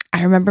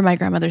 I remember my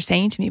grandmother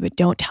saying to me, "But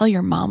don't tell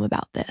your mom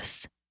about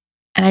this."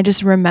 And I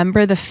just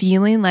remember the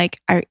feeling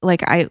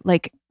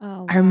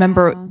I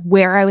remember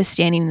where I was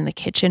standing in the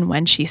kitchen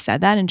when she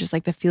said that, and just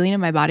like the feeling in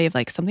my body of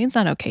like, something's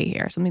not okay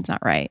here. Something's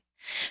not right.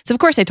 So of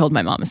course I told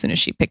my mom as soon as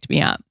she picked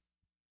me up,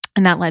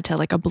 and that led to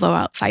like a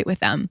blowout fight with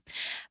them.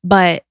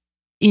 But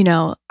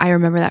I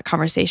remember that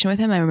conversation with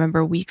him. I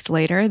remember weeks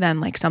later then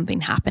like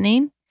something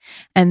happening.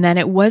 And then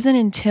it wasn't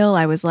until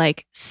I was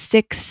like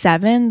 6,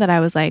 7 that I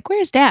was like,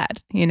 "Where's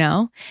dad?"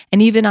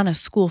 And even on a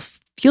school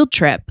field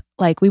trip,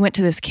 like we went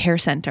to this care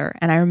center,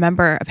 and I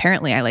remember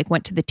apparently I like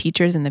went to the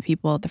teachers and the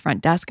people at the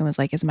front desk and was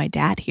like, "Is my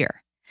dad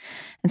here?"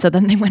 And so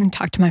then they went and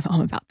talked to my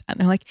mom about that. And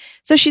they're like,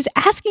 "So she's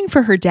asking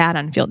for her dad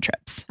on field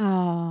trips."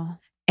 Oh.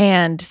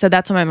 And so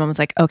that's when my mom was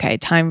like, "Okay,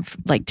 time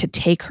to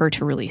take her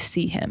to really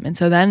see him." And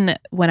so then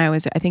when I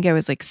think I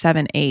was like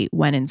 7, 8,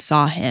 went and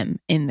saw him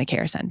in the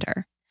care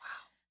center.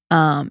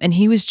 And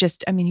he was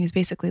he was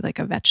basically like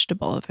a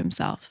vegetable of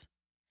himself.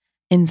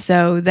 And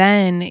so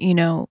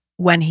then,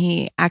 when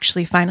he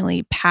actually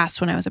finally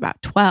passed when I was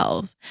about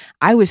 12,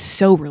 I was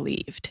so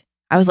relieved.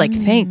 I was like,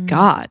 thank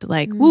God,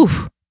 like, woo,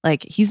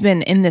 like he's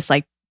been in this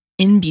like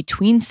in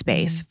between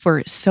space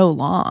for so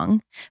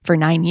long, for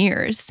 9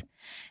 years.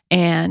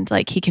 And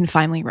like, he can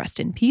finally rest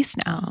in peace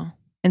now.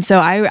 And so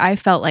I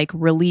felt like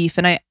relief.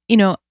 And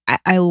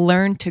I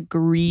learned to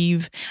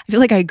grieve. I feel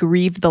like I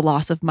grieved the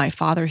loss of my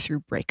father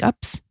through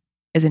breakups,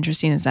 as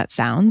interesting as that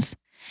sounds,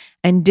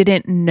 and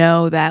didn't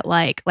know that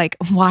like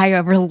why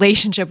a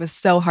relationship was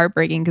so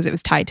heartbreaking, because it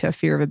was tied to a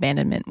fear of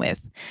abandonment with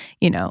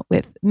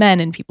men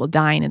and people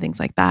dying and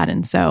things like that.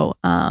 And so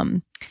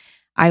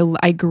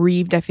I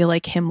grieved, I feel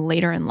like, him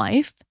later in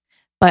life,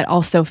 but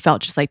also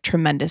felt just like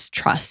tremendous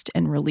trust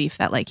and relief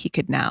that like he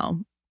could now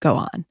go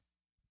on.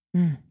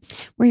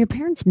 Were your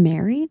parents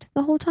married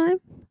the whole time,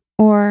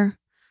 or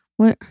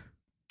what?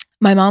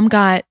 My mom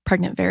got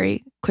pregnant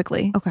very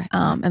quickly. Okay.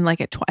 And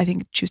like I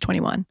think she was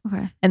 21.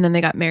 Okay. And then they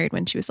got married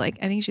when she was like,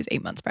 I think she was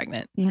 8 months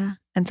pregnant. Yeah.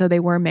 And so they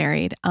were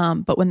married.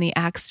 But when the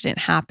accident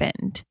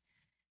happened,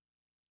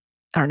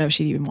 I don't know if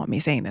she'd even want me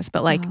saying this,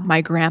 but like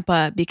my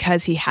grandpa,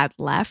 because he had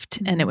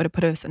left and it would have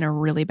put us in a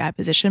really bad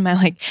position, my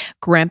like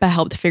grandpa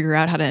helped figure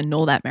out how to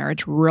annul that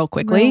marriage real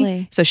quickly.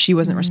 Really? So she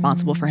wasn't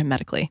responsible for him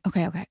medically.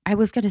 Okay. I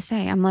was going to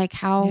say, I'm like,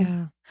 how?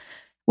 Yeah.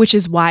 Which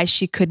is why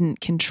she couldn't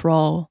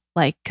control,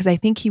 like, because I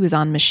think he was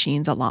on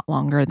machines a lot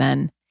longer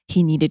than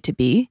he needed to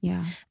be.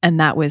 Yeah. And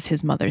that was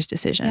his mother's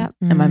decision. Yep.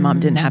 And my mom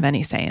didn't have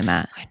any say in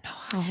that. I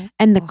know.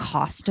 And the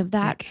cost of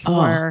that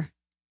for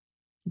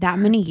that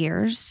many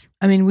years.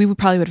 I mean, we would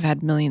have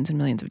had millions and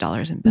millions of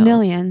dollars in bills.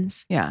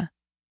 Millions. Yeah.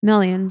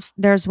 Millions.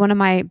 There's one of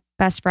my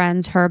best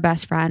friends, her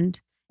best friend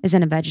is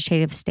in a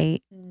vegetative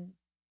state.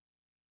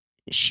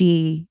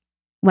 She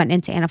went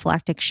into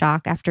anaphylactic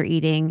shock after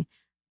eating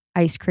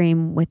ice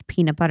cream with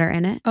peanut butter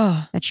in it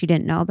that she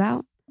didn't know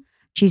about.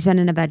 She's been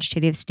in a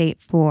vegetative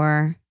state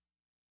for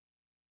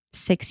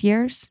 6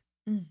 years.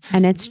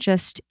 And it's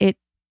just, the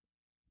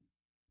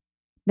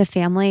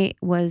family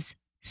was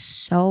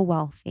so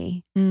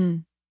wealthy,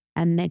 Mm.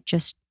 and it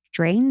just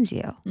drains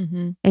you.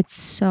 Mm-hmm. It's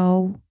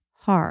so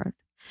hard.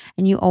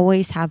 And you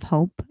always have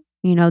hope.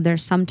 You know,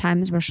 there's some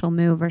times where she'll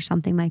move or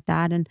something like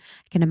that. And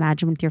I can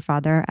imagine with your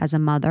father as a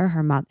mother,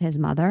 his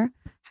mother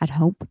had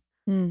hope.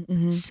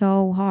 Mm-hmm.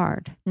 So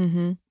hard.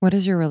 Mm-hmm. What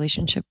is your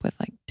relationship with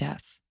like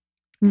death?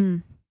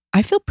 Mm.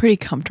 I feel pretty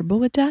comfortable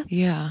with death.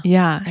 Yeah.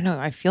 Yeah. I know.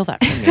 I feel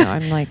that from you.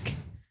 I'm like,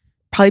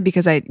 Probably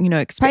because I,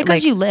 Probably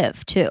because you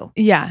live too.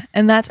 Yeah.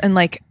 And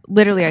like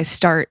literally I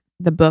start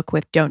the book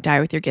with "Don't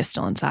die with your gift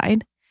still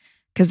inside."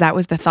 Because that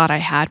was the thought I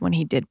had when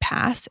he did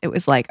pass. It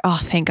was like, oh,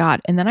 thank God.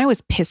 And then I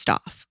was pissed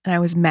off and I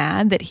was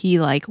mad that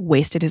he like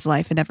wasted his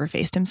life and never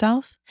faced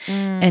himself.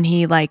 And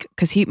he like,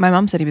 because my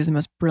mom said he was the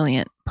most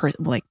brilliant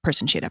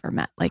person she had ever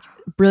met, like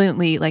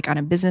brilliantly, like on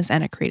a business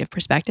and a creative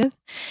perspective.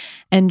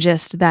 And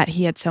just that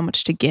he had so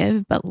much to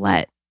give, but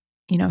let,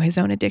 his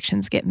own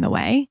addictions get in the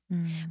way,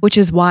 which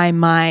is why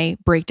my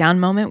breakdown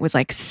moment was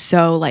like,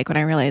 so like when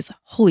I realized,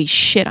 holy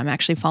shit, I'm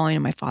actually following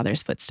in my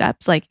father's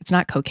footsteps. Like it's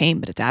not cocaine,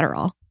 but it's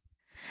Adderall.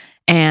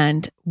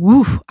 And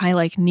I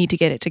like need to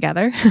get it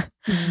together.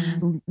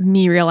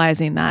 Me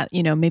realizing that,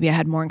 maybe I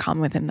had more in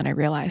common with him than I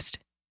realized.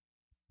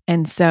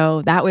 And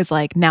so that was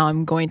like, now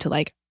I'm going to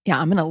like,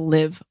 I'm going to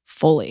live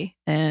fully.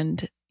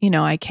 And,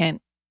 I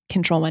can't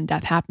control when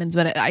death happens,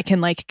 but I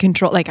can like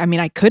control, like, I mean,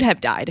 I could have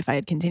died if I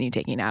had continued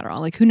taking Adderall.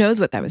 Like, who knows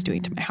what that was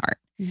doing to my heart.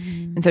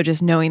 And so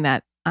just knowing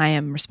that I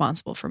am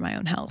responsible for my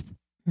own health.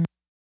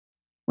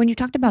 When you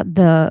talked about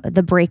the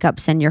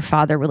breakups and your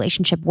father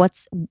relationship,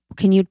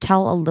 can you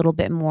tell a little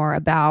bit more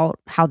about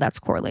how that's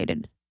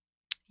correlated?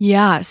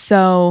 Yeah.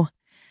 So,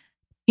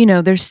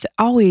 there's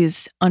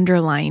always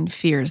underlying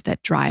fears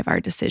that drive our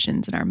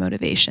decisions and our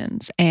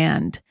motivations.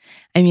 And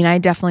I mean, I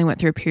definitely went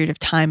through a period of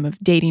time of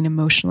dating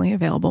emotionally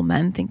available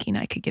men, thinking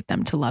I could get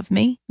them to love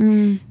me.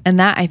 And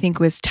that I think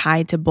was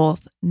tied to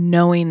both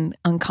knowing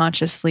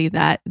unconsciously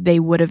that they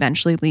would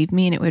eventually leave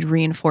me and it would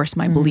reinforce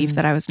my belief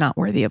that I was not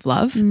worthy of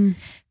love.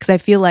 Because I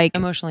feel like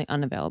emotionally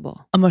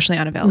unavailable.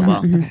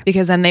 Okay.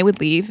 Because then they would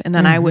leave and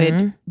then I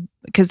would,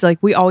 because like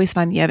we always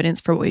find the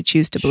evidence for what we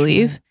choose to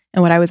believe.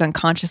 And what I was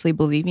unconsciously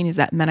believing is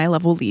that men I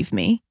love will leave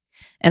me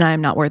and I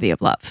am not worthy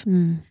of love.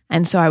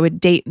 And so I would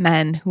date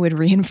men who would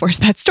reinforce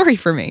that story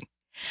for me.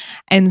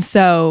 And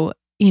so,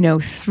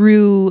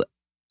 through,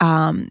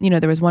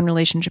 there was one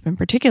relationship in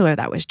particular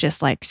that was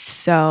just like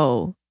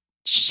so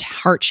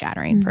heart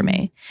shattering for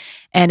me.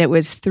 And it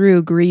was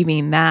through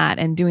grieving that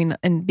and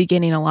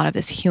beginning a lot of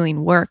this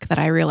healing work that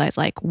I realized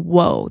like,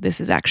 whoa,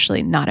 this is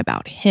actually not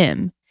about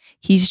him.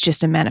 He's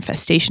just a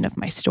manifestation of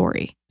my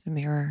story. It's a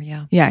mirror.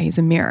 Yeah. Yeah. He's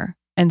a mirror.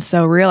 And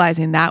so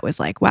realizing that was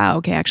like, wow,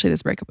 okay, actually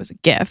this breakup was a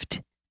gift.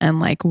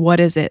 And like, what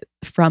is it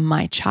from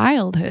my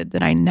childhood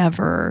that I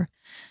never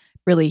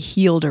really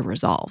healed or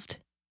resolved?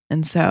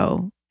 And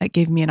so that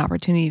gave me an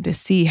opportunity to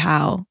see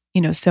how,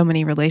 so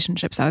many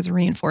relationships I was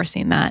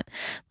reinforcing that,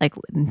 like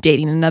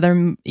dating another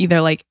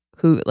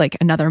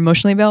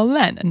emotionally available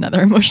man,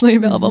 another emotionally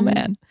available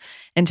man,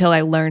 until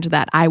I learned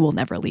that I will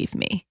never leave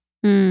me.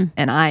 And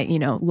I,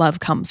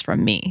 love comes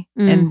from me.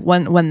 And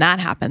when that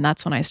happened,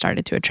 that's when I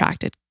started to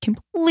attract a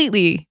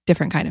completely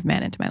different kind of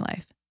man into my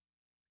life.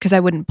 Because I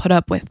wouldn't put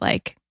up with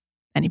like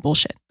any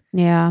bullshit.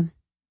 Yeah.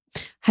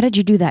 How did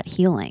you do that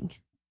healing?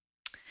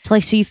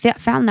 So you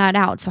found that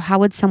out. So how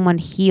would someone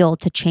heal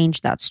to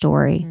change that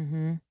story?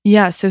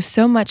 Yeah.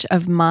 So much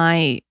of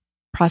my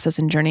process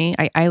and journey,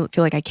 I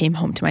feel like I came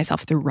home to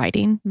myself through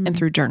writing and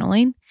through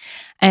journaling.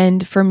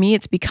 And for me,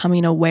 it's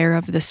becoming aware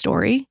of the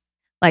story.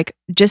 Like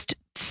just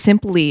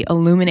simply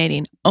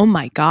illuminating, oh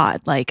my God,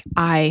 like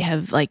I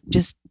have like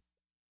just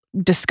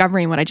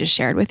discovering what I just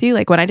shared with you.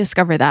 Like when I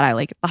discovered that, I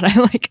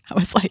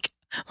was like,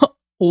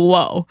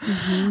 whoa.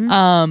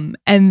 And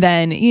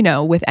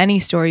then, with any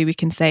story we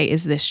can say,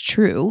 is this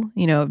true?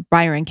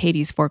 Byron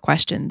Katie's 4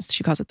 questions,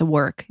 she calls it the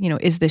work,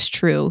 is this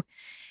true?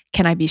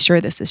 Can I be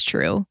sure this is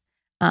true?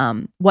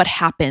 What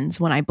happens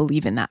when I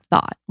believe in that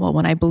thought? Well,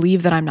 when I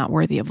believe that I'm not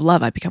worthy of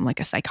love, I become like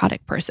a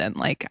psychotic person.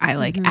 Like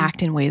I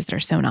act in ways that are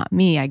so not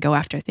me. I go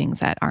after things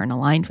that aren't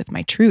aligned with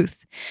my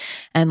truth.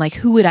 And like,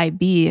 who would I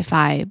be if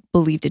I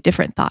believed a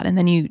different thought? And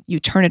then you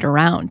turn it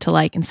around to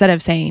like, instead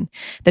of saying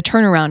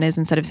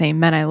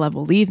men I love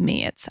will leave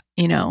me, it's,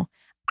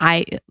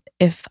 I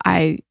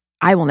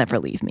will never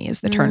leave me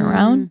is the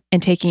turnaround,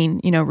 and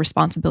taking,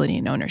 responsibility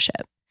and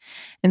ownership.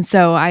 And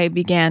so I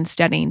began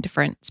studying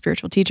different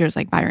spiritual teachers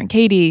like Byron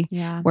Katie,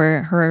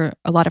 where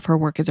a lot of her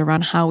work is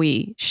around how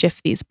we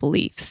shift these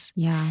beliefs.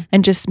 Yeah.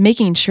 And just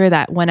making sure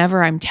that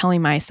whenever I'm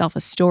telling myself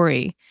a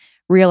story,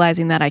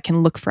 realizing that I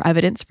can look for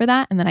evidence for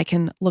that, and then I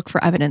can look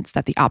for evidence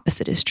that the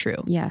opposite is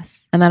true.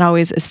 Yes. And that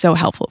always is so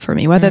helpful for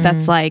me, whether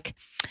that's like,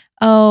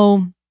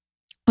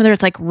 whether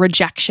it's like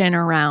rejection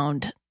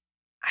around,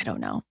 I don't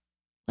know,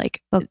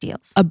 like book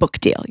deals. A book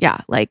deal.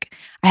 Yeah. Like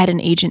I had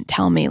an agent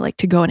tell me like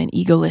to go on an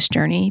egoless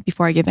journey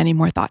before I give any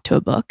more thought to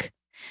a book,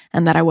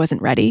 and that I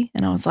wasn't ready.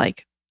 And I was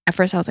like, at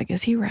first I was like,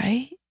 is he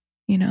right?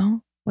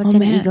 What What's Oh,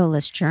 an man.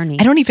 egoless journey?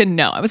 I don't even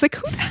know. I was like,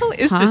 who the hell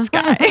is this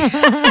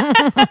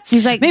guy?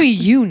 He's like, Maybe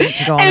you need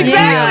to go on Exactly,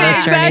 a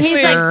egoless journey,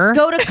 he's sir. like,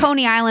 go to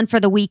Coney Island for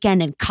the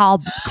weekend and call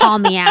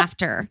me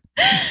after.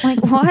 Like,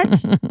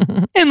 what?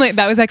 And like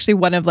that was actually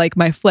one of like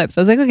my flips.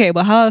 I was like, okay,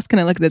 well, how else can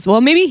I look at this?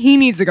 Well, maybe he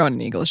needs to go on an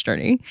egoless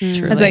journey. I was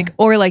Truly. like,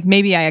 or like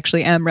maybe I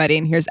actually am ready,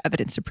 and here's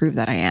evidence to prove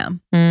that I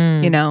am.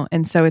 Mm. You know,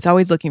 and so it's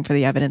always looking for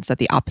the evidence that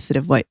the opposite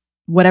of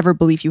whatever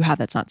belief you have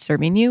that's not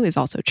serving you is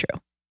also true.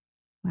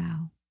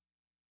 Wow.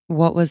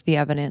 What was the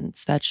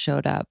evidence that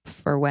showed up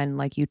for when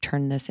like you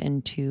turned this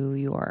into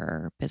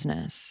your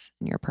business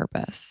and your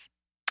purpose?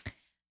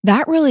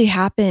 That really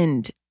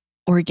happened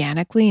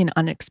organically and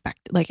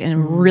unexpected, like in a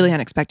really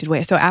unexpected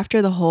way. So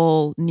after the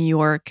whole New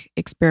York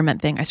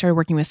experiment thing, I started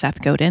working with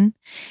Seth Godin.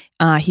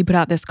 He put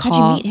out this call.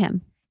 How'd you meet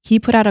him? He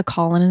put out a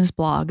call in his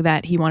blog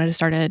that he wanted to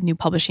start a new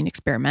publishing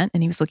experiment,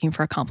 and he was looking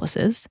for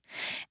accomplices.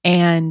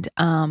 And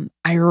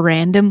I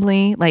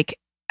randomly,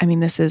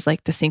 this is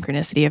like the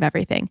synchronicity of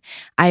everything.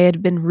 I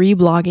had been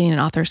reblogging an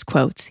author's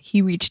quotes.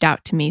 He reached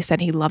out to me, said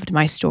he loved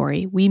my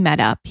story. We met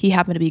up. He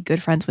happened to be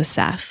good friends with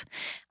Seth.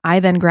 I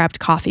then grabbed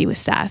coffee with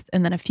Seth.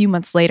 And then a few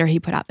months later,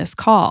 he put out this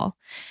call.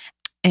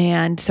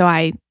 And so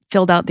I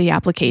filled out the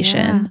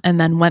application and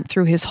then went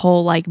through his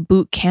whole like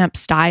boot camp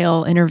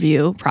style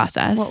interview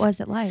process. What was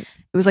it like?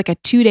 It was like a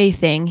 2-day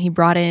thing. He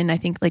brought in, I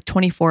think, like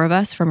 24 of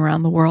us from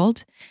around the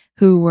world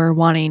who were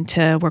wanting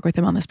to work with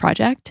him on this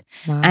project.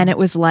 Wow. And it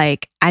was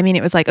like,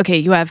 okay,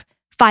 you have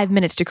 5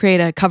 minutes to create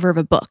a cover of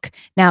a book.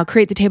 Now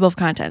create the table of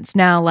contents.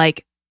 Now,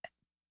 like,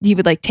 he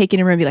would like take it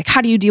in and be like,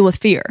 how do you deal with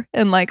fear?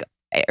 And like,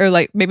 or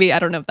like, maybe, I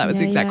don't know if that was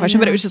the exact question,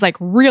 but it was just like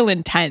real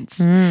intense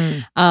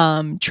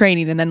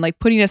training, and then like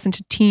putting us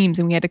into teams,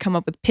 and we had to come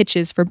up with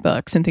pitches for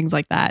books and things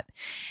like that.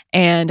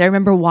 And I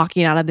remember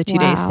walking out of the 2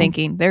 days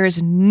thinking, there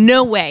is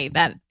no way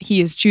that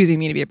he is choosing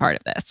me to be a part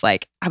of this.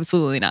 Like,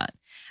 absolutely not.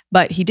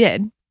 But he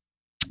did.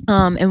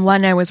 And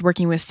when I was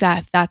working with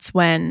Seth, that's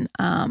when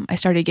I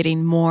started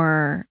getting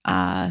more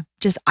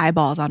just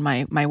eyeballs on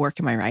my work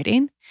and my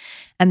writing.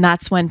 And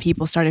that's when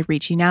people started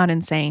reaching out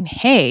and saying,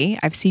 hey,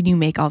 I've seen you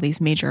make all these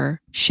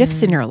major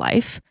shifts in your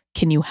life.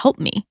 Can you help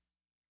me?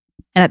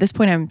 And at this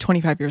point, I'm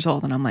 25 years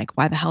old, and I'm like,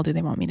 why the hell do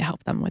they want me to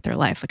help them with their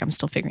life? Like, I'm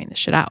still figuring this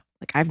shit out.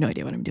 Like, I have no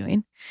idea what I'm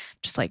doing.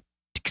 Just like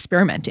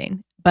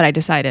experimenting. But I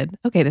decided,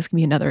 okay, this can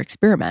be another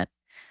experiment.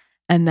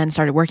 And then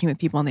started working with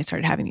people, and they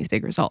started having these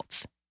big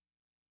results.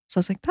 So I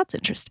was like, that's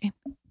interesting.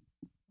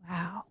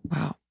 Wow.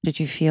 Wow. Did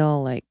you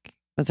feel like,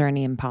 was there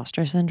any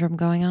imposter syndrome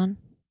going on?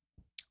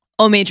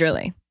 Oh,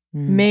 majorly.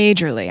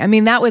 Majorly. I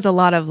mean, that was a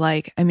lot of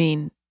like, I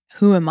mean,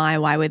 who am I?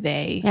 Why would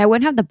they? Yeah, I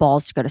wouldn't have the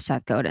balls to go to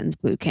Seth Godin's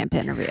boot camp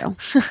interview.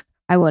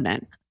 I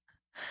wouldn't.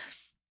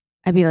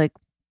 I'd be like,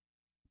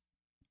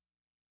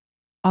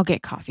 I'll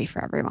get coffee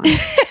for everyone.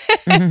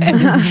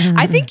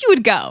 I think you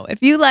would go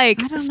if you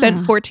like I don't spent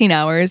know. 14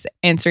 hours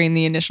answering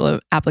the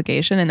initial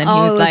application, and then he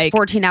Oh, was it was like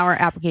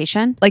 14-hour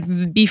application?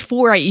 like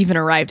before I even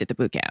arrived at the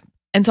boot camp.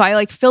 And so I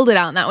like filled it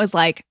out, and that was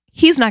like,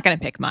 he's not going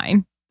to pick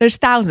mine. There's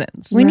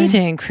thousands. We need to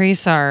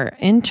increase our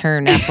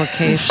intern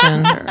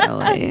application.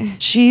 Really?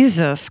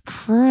 Jesus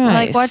Christ.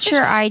 Like, what's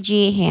your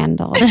IG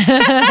handle?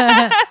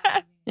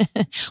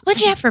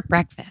 What'd you have for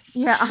breakfast?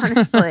 Yeah,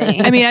 honestly.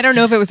 I mean, I don't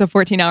know if it was a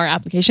 14-hour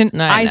application.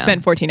 No, I I know.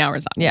 spent 14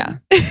 hours on it. Yeah.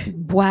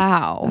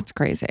 Wow. That's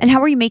crazy. And how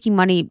were you making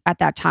money at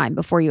that time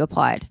before you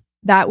applied?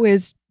 That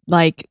was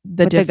like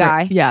the With the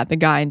guy? Yeah, the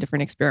guy in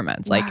different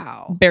experiments, like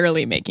Wow.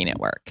 barely making it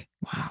work.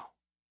 Wow.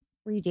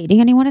 Were you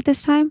dating anyone at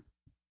this time?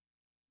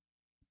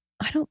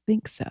 I don't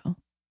think so.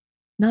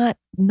 Not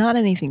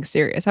anything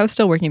serious. I was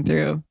still working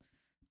through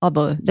all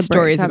the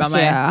stories breakups,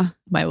 about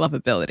my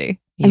lovability.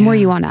 And were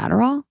you on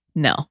Adderall?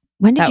 No.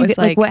 When did That you was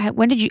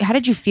get, how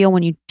did you feel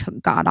when you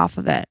got off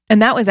of it?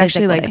 And that was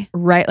actually like Physically.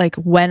 right, like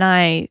when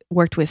I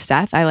worked with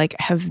Seth, I like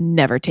have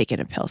never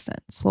taken a pill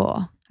since.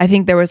 Cool. I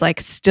think there was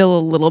like still a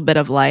little bit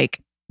of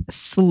like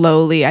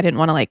slowly, I didn't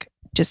want to like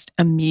just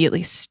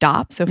immediately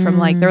stop. So from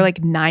like, there were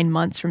like 9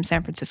 months from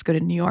San Francisco to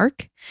New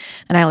York,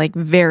 and I like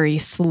very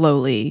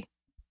slowly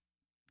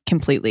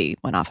completely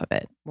went off of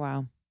it.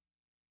 Wow.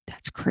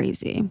 That's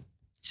crazy.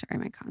 Sorry,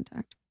 my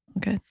contact.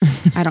 Okay.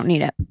 I don't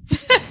need it.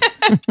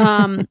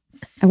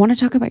 I want to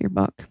talk about your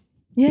book.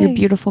 Your Yay.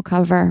 beautiful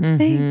cover.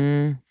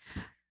 Mhm.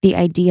 The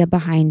idea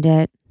behind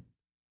it.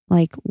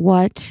 Like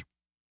what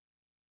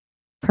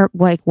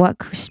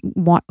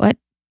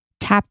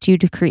tapped you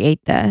to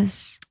create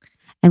this?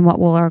 And what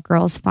will our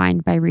girls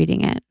find by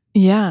reading it?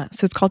 Yeah.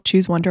 So it's called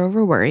Choose Wonder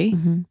Over Worry.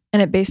 Mhm.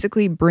 And it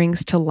basically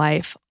brings to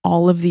life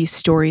all of these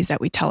stories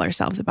that we tell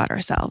ourselves about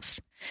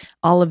ourselves.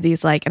 All of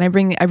these like, and I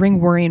bring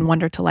worry and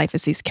wonder to life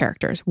as these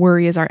characters.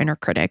 Worry is our inner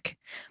critic.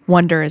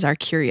 Wonder is our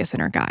curious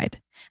inner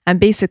guide. And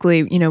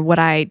basically, you know, what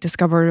I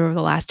discovered over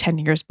the last 10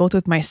 years, both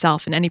with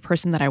myself and any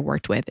person that I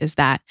worked with, is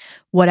that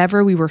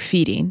whatever we were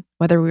feeding,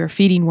 whether we were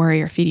feeding worry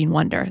or feeding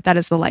wonder. That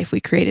is the life we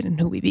created and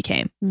who we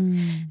became.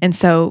 And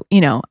so,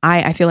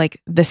 I feel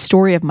like the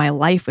story of my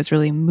life was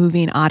really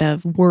moving out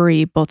of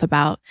worry, both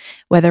about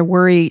whether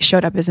worry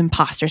showed up as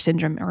imposter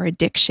syndrome or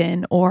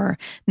addiction or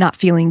not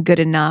feeling good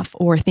enough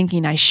or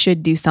thinking I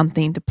should do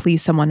something to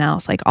please someone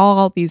else, like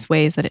all these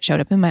ways that it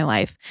showed up in my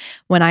life.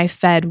 When I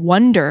fed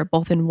wonder,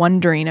 both in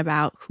wondering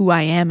about who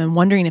I am and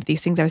wondering if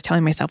these things I was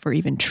telling myself were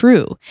even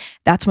true,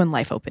 that's when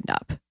life opened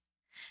up.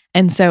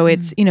 And so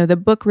it's, the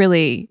book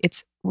really,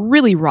 it's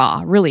really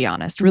raw, really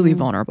honest, really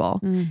vulnerable.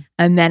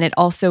 And then it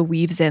also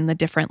weaves in the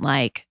different,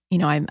 I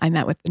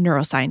met with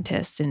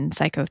neuroscientists and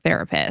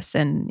psychotherapists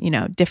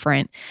and,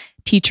 different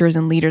teachers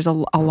and leaders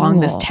along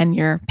this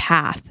 10-year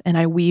path. And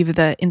I weave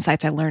the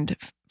insights I learned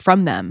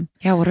from them.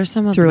 Yeah. What are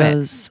some of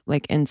those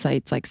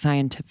insights,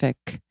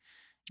 scientific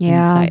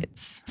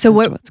insights? So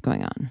what's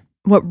going on?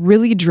 What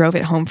really drove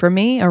it home for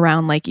me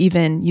around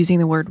even using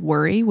the word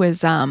worry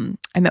was I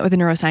met with a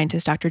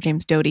neuroscientist, Dr.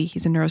 James Doty.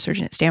 He's a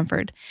neurosurgeon at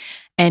Stanford.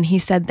 And he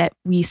said that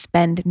we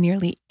spend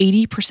nearly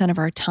 80% of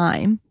our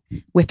time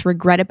with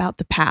regret about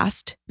the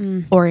past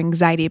or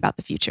anxiety about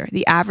the future.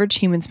 The average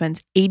human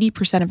spends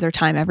 80% of their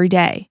time every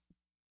day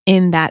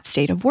in that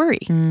state of worry.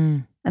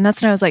 And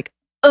that's when I was like,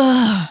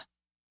 ugh,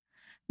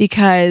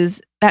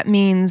 because that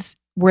means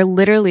we're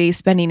literally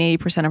spending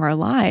 80% of our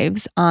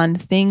lives on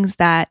things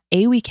that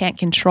A, we can't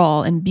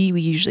control, and B,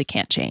 we usually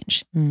can't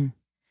change.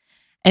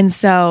 And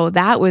so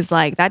that was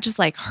that just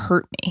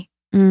hurt me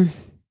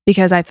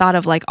because I thought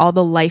of all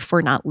the life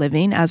we're not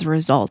living as a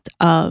result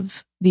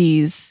of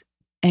these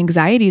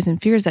anxieties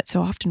and fears that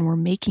so often we're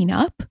making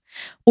up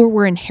or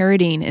we're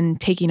inheriting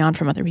and taking on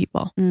from other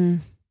people.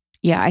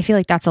 Yeah, I feel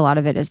like that's a lot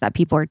of it, is that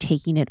people are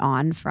taking it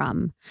on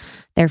from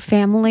their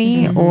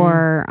family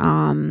or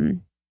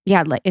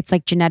it's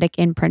like genetic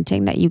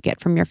imprinting that you get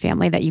from your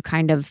family that you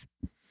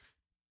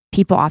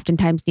people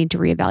oftentimes need to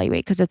reevaluate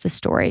because it's a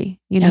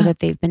story, that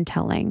they've been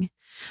telling.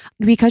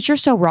 Because you're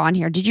so raw in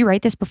here, did you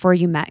write this before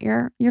you met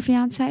your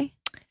fiance?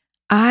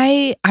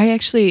 I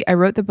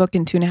wrote the book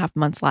in 2.5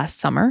 months last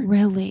summer.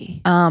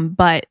 Really?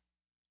 But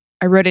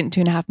I wrote it in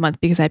 2.5 months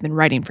because I'd been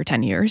writing for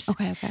 10 years.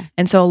 Okay.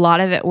 And so a lot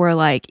of it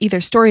were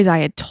either stories I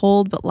had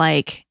told, but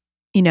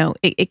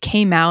it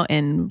came out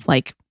in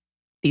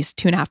these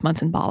 2.5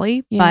 months in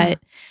Bali. Yeah.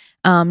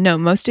 But no,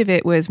 most of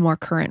it was more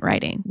current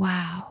writing.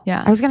 Wow.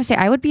 Yeah. I was going to say,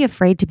 I would be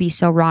afraid to be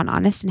so raw and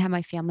honest and have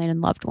my family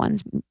and loved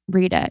ones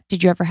read it.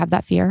 Did you ever have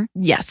that fear?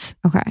 Yes.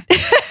 Okay.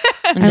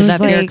 And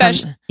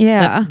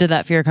did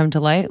that fear come to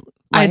light?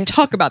 I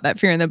talk about that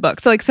fear in the book.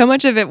 So so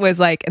much of it was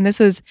and this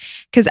was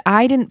because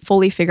I didn't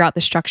fully figure out the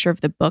structure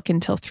of the book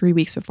until 3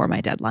 weeks before my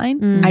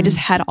deadline. I just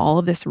had all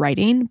of this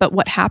writing. But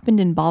what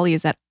happened in Bali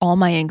is that all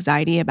my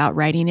anxiety about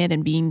writing it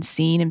and being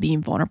seen and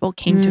being vulnerable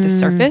came to the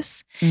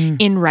surface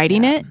in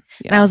writing it.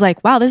 Yeah. And I was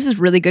like, wow, this is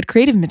really good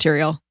creative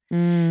material.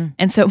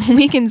 And so when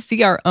we can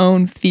see our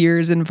own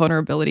fears and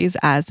vulnerabilities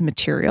as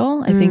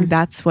material, I think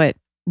that's what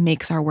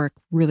makes our work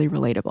really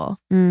relatable.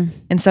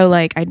 And so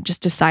I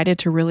just decided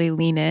to really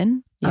lean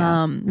in.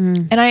 Yeah.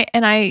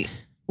 And I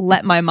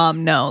let my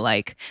mom know,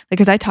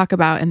 because I talk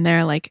about in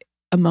there,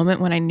 a moment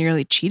when I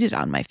nearly cheated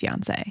on my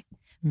fiance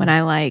when I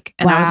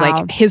I was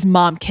like, his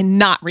mom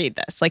cannot read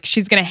this.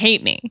 She's going to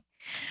hate me.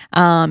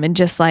 And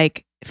just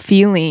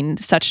feeling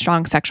such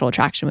strong sexual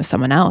attraction with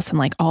someone else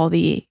and all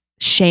the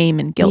shame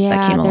and guilt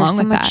that came along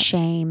with that.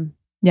 Shame.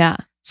 Yeah.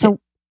 So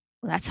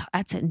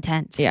that's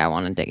intense. Yeah. I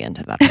want to dig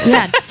into that.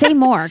 Yeah. Say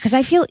more. Cause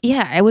I feel,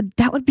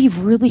 that would be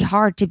really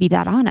hard to be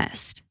that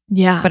honest.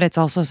 Yeah. But it's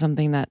also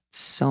something that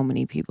so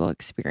many people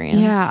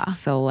experience. Yeah.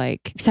 So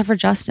except for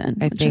Justin.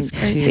 I think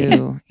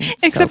too.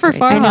 Except for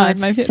Farhad. I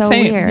know, it's so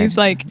weird. He's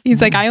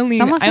like, I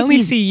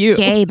only see you.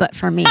 Gay, but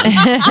for me.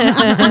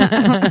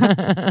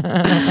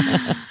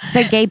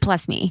 It's gay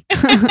plus me.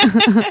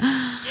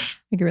 I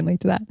can relate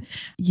to that.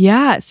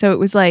 Yeah. So it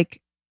was a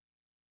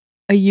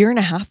year and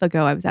a half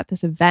ago, I was at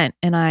this event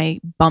and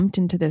I bumped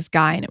into this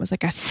guy and it was a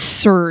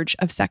surge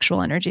of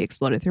sexual energy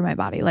exploded through my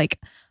body.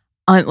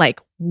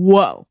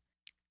 Whoa.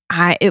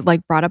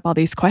 It brought up all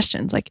these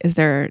questions. Is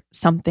there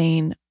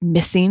something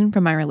missing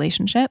from my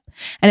relationship?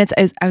 And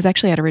I was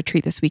actually at a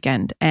retreat this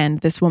weekend and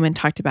this woman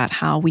talked about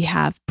how we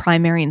have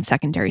primary and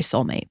secondary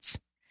soulmates.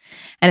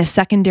 And a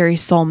secondary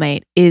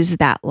soulmate is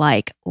that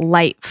light,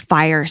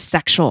 fire,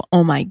 sexual,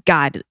 oh my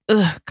God,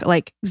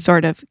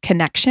 sort of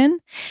connection,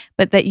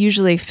 but that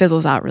usually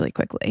fizzles out really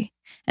quickly.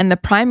 And the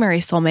primary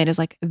soulmate is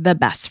the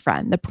best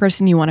friend, the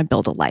person you want to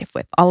build a life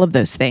with, all of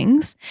those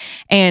things.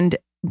 And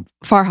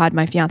Farhad,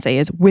 my fiance,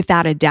 is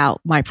without a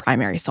doubt my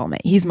primary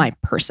soulmate. He's my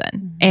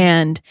person.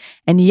 And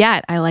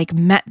yet I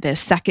met this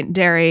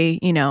secondary,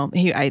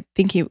 I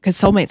think because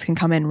soulmates can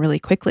come in really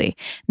quickly,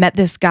 met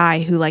this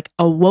guy who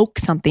awoke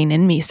something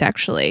in me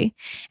sexually.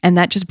 And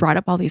that just brought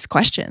up all these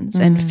questions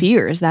and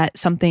fears that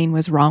something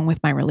was wrong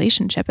with my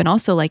relationship. And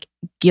also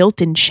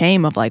guilt and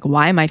shame of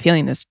why am I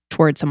feeling this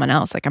towards someone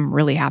else? I'm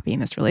really happy in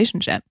this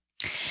relationship.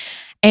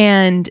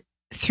 And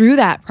through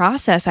that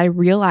process, I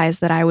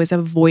realized that I was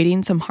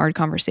avoiding some hard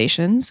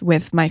conversations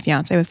with my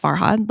fiance, with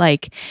Farhad.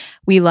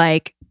 We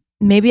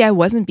maybe I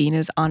wasn't being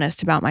as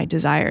honest about my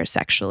desires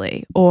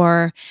sexually,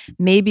 or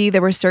maybe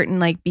there were certain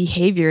like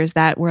behaviors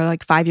that were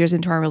like 5 years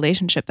into our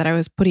relationship that I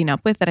was putting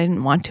up with that I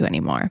didn't want to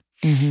anymore.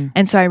 Mm-hmm.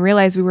 And so I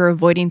realized we were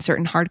avoiding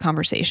certain hard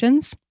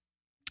conversations.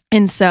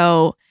 And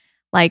so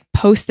like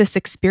post this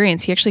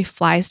experience, he actually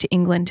flies to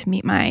England to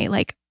meet my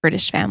like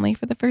British family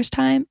for the first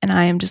time. And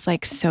I am just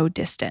like so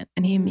distant.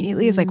 And he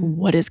immediately is like,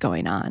 what is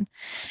going on?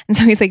 And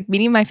so he's like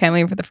meeting my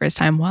family for the first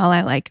time while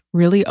I like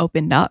really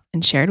opened up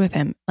and shared with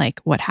him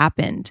like what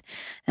happened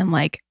and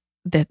like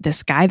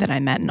this guy that I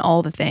met and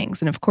all the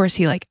things. And of course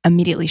he like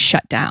immediately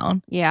shut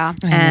down. Yeah.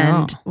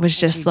 And was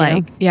just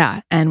like,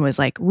 and was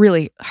like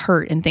really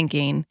hurt and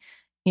thinking,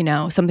 you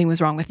know, something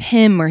was wrong with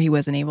him or he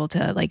wasn't able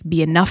to like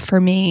be enough for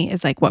me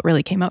is like what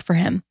really came up for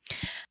him.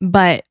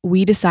 But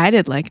we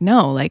decided like,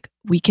 no, like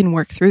we can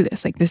work through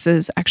this. Like this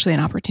is actually an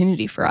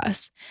opportunity for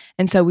us.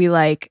 And so we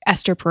like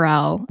Esther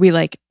Perel, we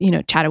like, you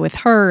know, chatted with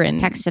her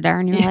and texted her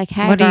and you were like,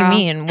 hey, what girl. do you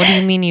mean? What do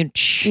you mean you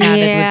chatted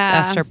with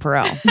Esther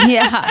Perel?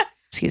 Yeah.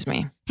 Excuse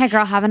me. Hey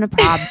girl, having a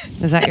prob.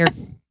 Is that your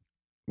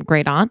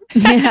great aunt?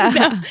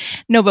 Yeah.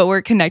 No, but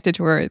we're connected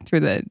to her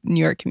through the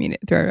New York community,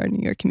 through our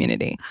New York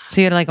community.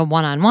 So you had like a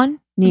one-on-one?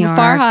 New York.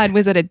 Farhad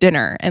was at a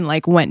dinner and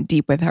like went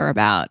deep with her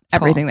about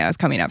everything that was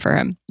coming up for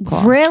him.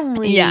 Cool.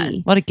 Really? Yeah.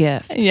 What a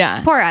gift.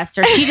 Yeah. Poor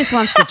Esther. She just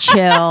wants to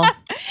chill.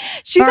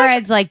 She's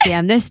Farhad's like,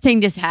 damn, this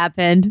thing just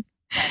happened.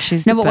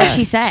 She's No, the but what'd she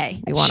best.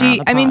 say? We want her on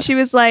the I mean, pod. she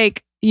was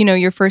like, you know,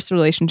 your first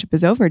relationship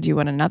is over. Do you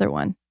want another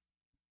one?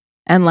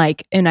 And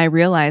like, and I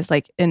realized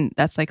like, and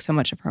that's like so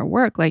much of her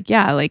work. Like,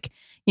 yeah, like,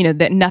 you know,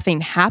 that nothing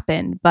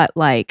happened, but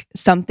like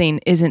something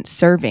isn't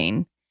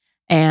serving.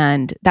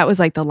 And that was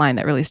like the line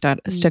that really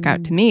stuck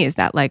out to me is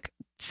that like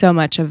so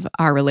much of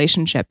our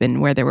relationship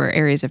and where there were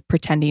areas of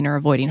pretending or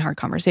avoiding hard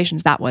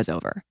conversations, that was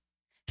over.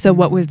 So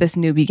what was this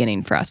new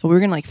beginning for us? Well, we were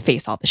going to like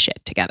face all the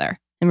shit together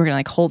and we're going to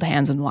like hold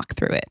hands and walk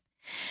through it.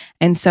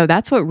 And so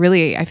that's what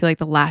really, I feel like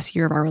the last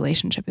year of our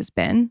relationship has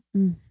been.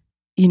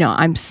 You know,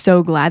 I'm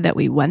so glad that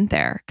we went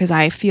there because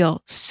I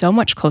feel so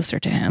much closer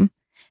to him.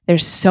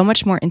 There's so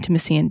much more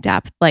intimacy and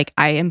depth. Like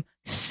I am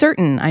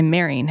certain I'm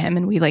marrying him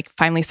and we like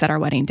finally set our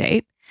wedding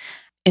date.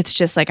 It's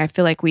just like, I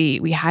feel like we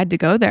had to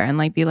go there and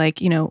like be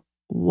like, you know,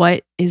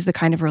 what is the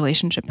kind of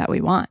relationship that we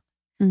want?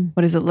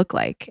 What does it look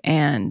like?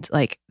 And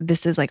like,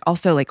 this is like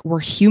also like we're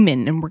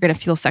human and we're going to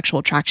feel sexual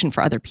attraction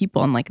for other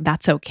people. And like,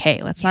 that's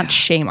okay. Let's not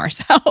shame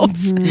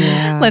ourselves.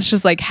 Let's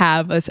just like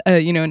have a,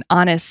 you know, an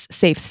honest,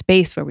 safe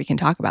space where we can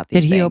talk about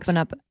these Did things. he open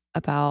up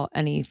about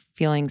any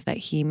feelings that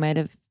he might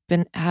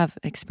have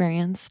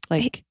experienced?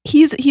 Like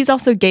he's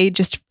also gay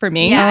just for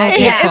me. Yeah,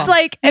 yeah. It's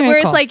like, where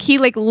it's like, he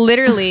like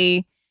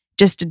literally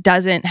just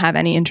doesn't have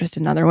any interest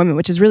in other women,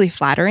 which is really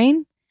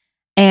flattering.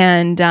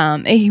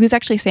 And he was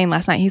actually saying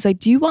last night, he's like,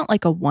 do you want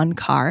like a one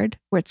card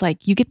where it's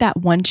like you get that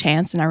one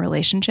chance in our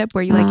relationship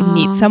where you like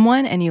meet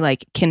someone and you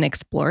like can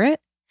explore it?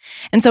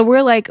 And so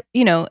we're like,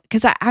 you know,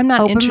 because I'm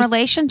not open interested.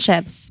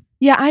 relationships.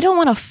 Yeah, I don't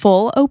want a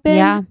full open.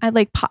 Yeah. I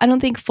don't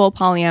think full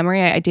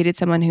polyamory. I dated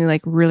someone who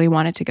like really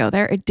wanted to go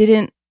there. It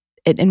didn't.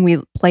 And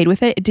we played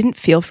with it. It didn't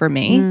feel for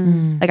me.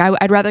 Like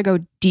I'd rather go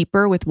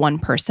deeper with one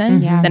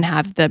person than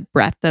have the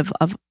breadth of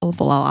a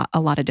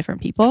lot of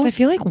different people. 'Cause I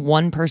feel like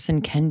one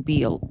person can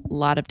be a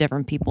lot of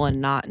different people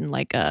and not in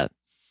like a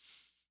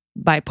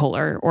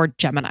bipolar or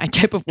Gemini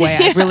type of way.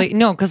 I really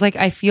no, because like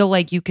I feel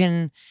like you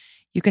can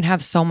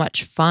have so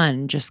much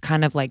fun just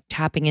kind of like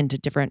tapping into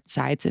different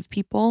sides of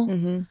people.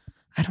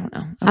 I don't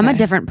know. I'm a Okay.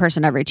 different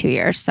person every 2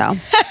 years, so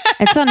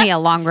it's only a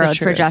long It's the road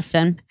for truth.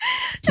 Justin,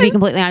 to be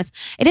completely honest.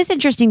 It is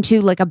interesting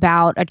too, like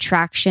about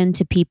attraction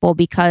to people,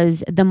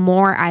 because the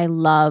more I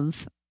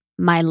love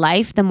my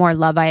life, the more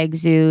love I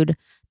exude,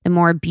 the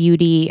more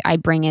beauty I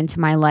bring into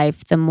my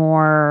life, the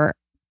more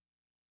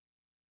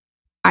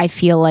I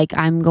feel like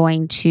I'm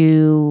going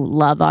to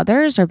love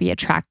others or be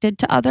attracted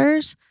to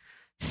others.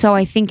 So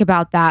I think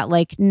about that,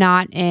 like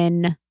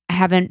I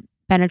haven't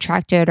been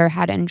attracted or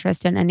had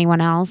interest in anyone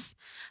else.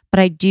 But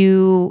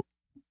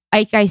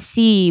I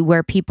see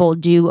where people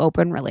do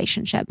open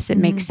relationships. It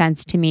makes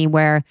sense to me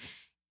where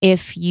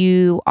if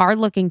you are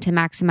looking to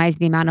maximize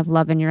the amount of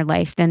love in your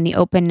life, then the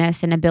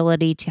openness and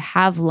ability to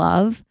have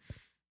love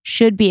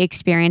should be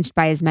experienced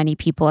by as many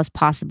people as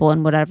possible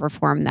in whatever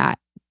form that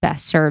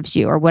best serves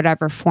you or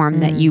whatever form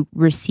that you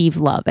receive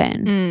love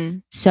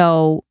in.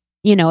 So,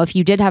 you know, if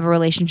you did have a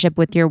relationship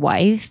with your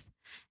wife,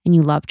 and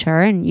you loved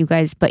her and you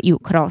guys, but you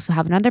could also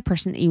have another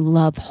person that you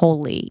love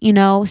wholly, you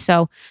know?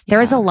 So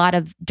there is a lot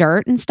of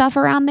dirt and stuff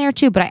around there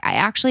too. But I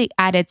actually,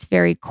 at its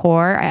very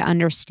core, I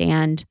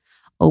understand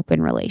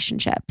open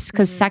relationships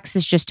because sex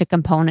is just a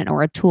component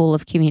or a tool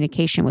of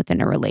communication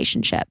within a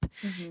relationship.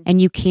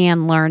 And you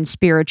can learn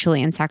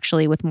spiritually and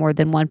sexually with more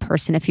than one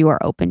person if you are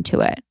open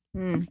to it.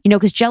 You know,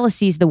 because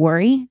jealousy is the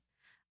worry.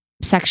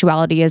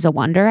 Sexuality is a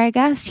wonder, I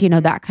guess, you know,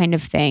 that kind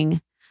of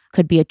thing.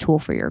 Could be a tool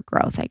for your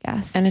growth, I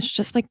guess. And it's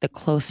just like the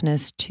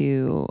closeness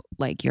to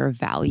like your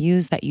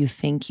values that you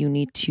think you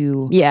need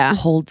to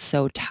hold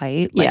so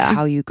tight, like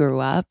how you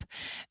grew up.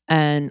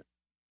 And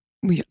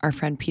our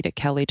friend Peter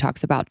Kelly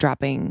talks about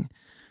dropping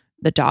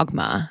the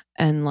dogma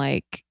and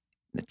like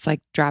it's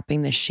like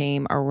dropping the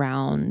shame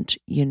around,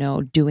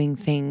 doing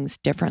things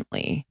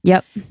differently.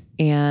 Yep.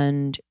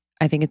 And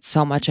I think it's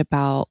so much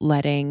about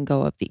letting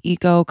go of the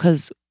ego,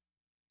 because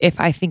if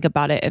I think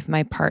about it, if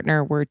my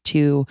partner were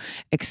to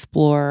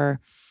explore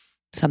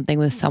something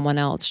with someone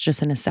else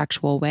just in a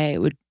sexual way,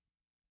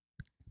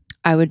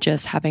 I would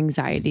just have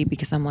anxiety,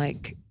 because I'm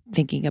like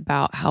thinking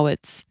about how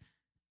it's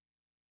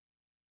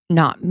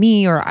not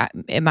me, or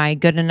am I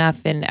good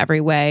enough in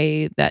every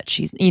way that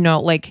she's,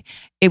 like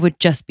it would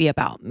just be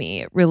about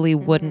me. It really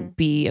wouldn't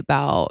be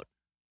about,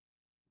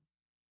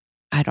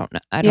 I don't know.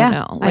 I don't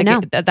know. Like I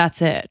know.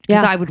 That's it.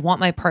 Because I would want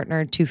my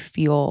partner to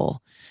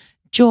feel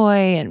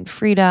joy and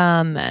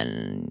freedom,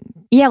 and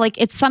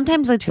like it's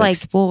sometimes it's like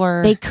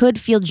explore. They could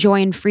feel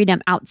joy and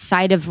freedom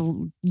outside of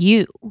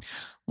you.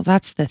 Well,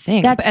 that's the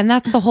thing. And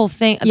that's the whole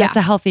thing. That's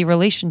a healthy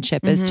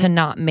relationship, is to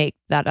not make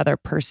that other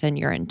person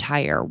your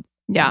entire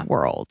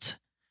world.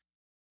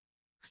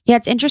 Yeah,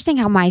 it's interesting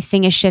how my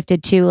thing has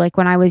shifted too. Like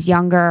when I was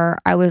younger,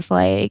 I was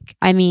like,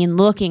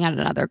 looking at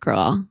another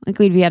girl. Like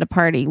we'd be at a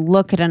party,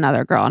 look at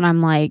another girl, and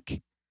I'm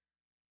like,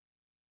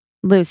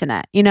 losing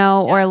it,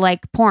 or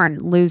like porn,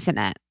 losing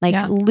it,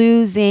 like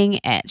losing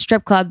it.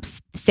 Strip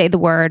clubs, say the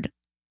word,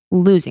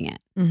 losing it.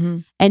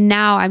 And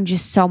now I'm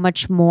just so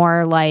much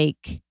more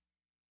like,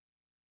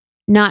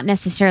 not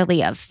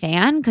necessarily a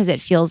fan, because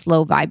it feels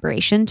low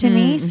vibration to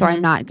me. So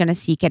I'm not going to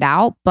seek it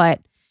out,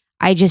 but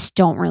I just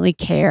don't really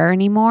care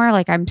anymore.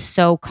 Like I'm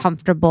so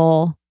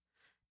comfortable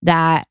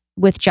that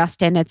with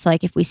Justin, it's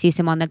like if we see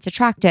someone that's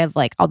attractive,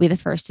 like I'll be the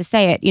first to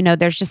say it.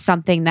 There's just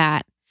something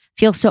that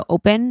feels so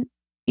open,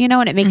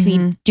 and it makes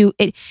me do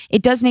it.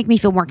 It does make me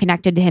feel more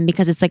connected to him,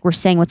 because it's like we're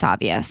saying what's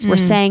obvious.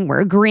 We're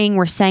agreeing,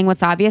 we're saying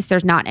what's obvious.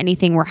 There's not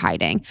anything we're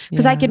hiding,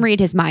 because I can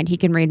read his mind, he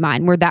can read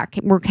mine.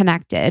 We're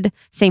connected.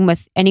 Same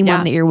with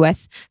anyone that you're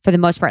with for the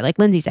most part. Like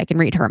Lindsay's, I can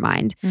read her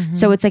mind.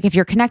 So it's like if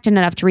you're connected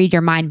enough to read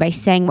your mind by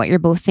saying what you're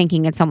both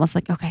thinking, it's almost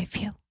like, okay,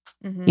 phew.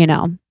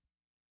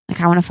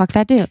 Like I want to fuck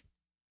that dude.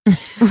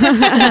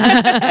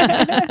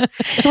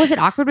 So was it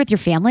awkward with your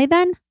family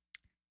then?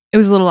 It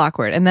was a little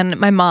awkward. And then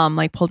my mom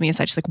like pulled me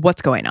aside. She's like,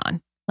 what's going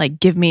on? Like,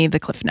 give me the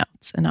Cliff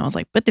Notes. And I was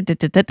like,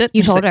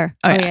 you told her.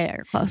 Oh, yeah,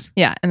 you're close.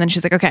 Yeah. And then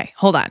she's like, okay,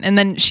 hold on. And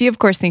then she, of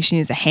course, thinks she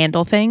needs to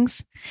handle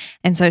things.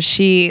 And so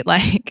she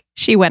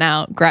went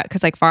out,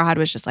 because like Farhad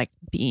was just like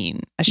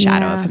being a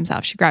shadow of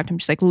himself. She grabbed him.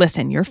 She's like,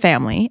 listen, your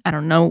family, I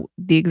don't know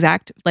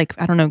exactly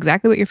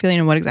what you're feeling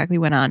and what exactly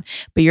went on,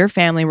 but your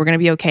family, we're going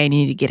to be okay, and you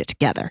need to get it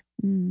together.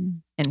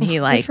 And he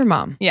good for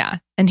mom. Yeah.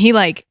 And he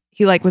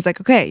was like,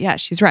 okay, yeah,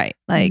 she's right.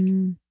 Like,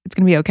 it's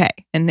going to be okay.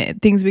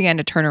 And things began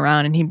to turn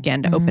around, and he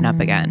began to open up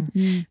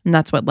again. And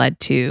that's what led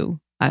to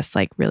us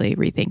like really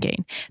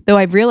rethinking. Though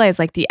I've realized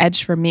like the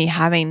edge for me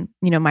having,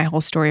 my whole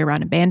story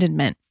around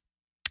abandonment,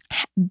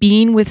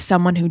 being with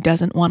someone who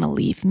doesn't want to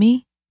leave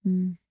me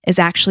is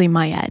actually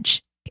my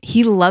edge.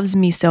 He loves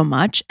me so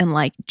much, and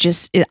like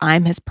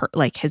I'm his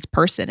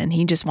person, and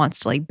he just wants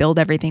to like build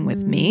everything with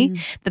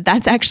me,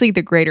 that's actually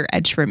the greater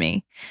edge for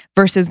me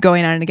versus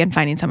going out and again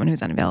finding someone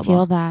who's unavailable.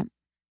 Feel that.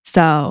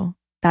 So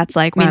that's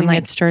like when I'm like,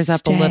 it stirs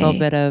up a little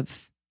bit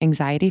of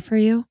anxiety for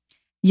you.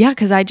 Yeah,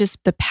 because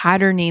the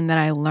patterning that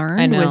I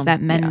learned was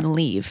that men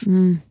leave.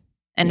 And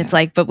it's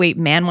like, but wait,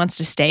 man wants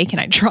to stay. Can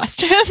I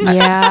trust him?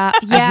 Yeah.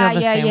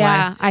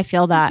 Way. I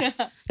feel that.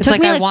 Yeah. It's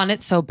like I want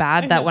it so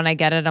bad that when I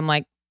get it, I'm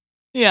like,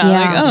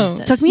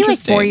 Took me like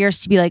 4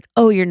 years to be like,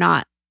 oh, you're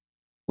not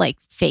like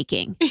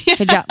faking.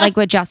 Like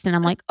with Justin,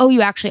 I'm like, oh,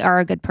 you actually are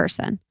a good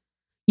person.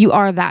 You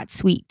are that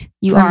sweet.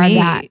 You are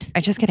that.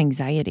 I just get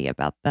anxiety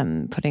about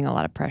them putting a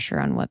lot of pressure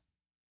on what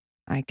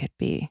I could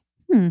be.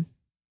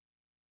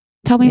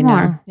 Tell me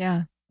more.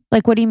 Yeah.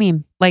 Like, what do you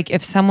mean? Like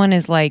if someone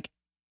is like,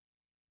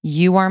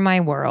 you are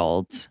my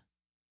world.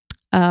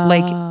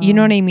 Like, you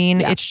know what I mean?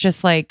 Yeah. It's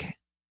just like,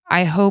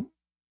 I hope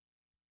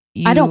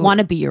I don't want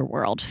to be your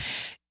world.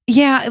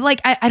 Yeah. Like,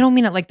 I don't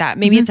mean it like that.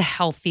 Maybe it's a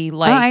healthy,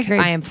 like,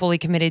 I am fully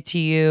committed to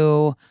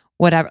you,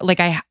 whatever. Like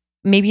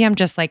maybe I'm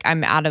just like,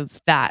 I'm out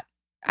of that.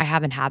 I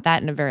haven't had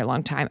that in a very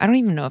long time. I don't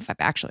even know if I've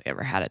actually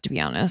ever had it, to be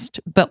honest.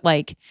 But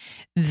like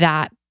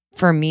that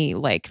for me,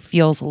 like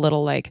feels a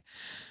little like,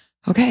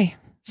 okay,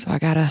 so I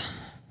gotta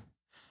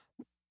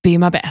be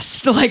my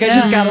best. Like I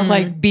just gotta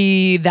like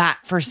be that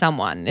for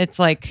someone. It's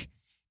like,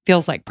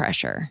 feels like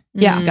pressure.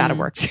 Yeah. You gotta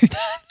work through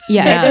that.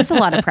 Yeah, it is a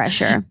lot of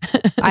pressure.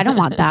 I don't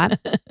want that.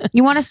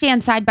 You want to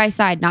stand side by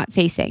side, not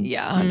facing.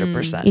 Yeah,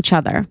 100%. Each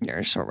other.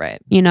 You're so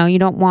right. You know, you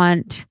don't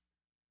want...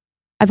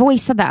 I've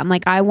always said that. I'm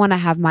like, I want to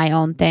have my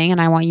own thing,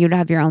 and I want you to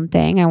have your own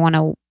thing. I want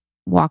to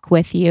walk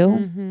with you.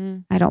 Mm-hmm.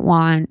 I don't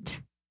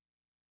want...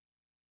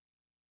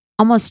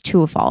 Almost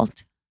to a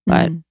fault,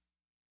 but...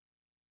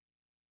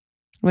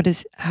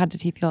 How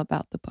did he feel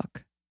about the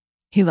book?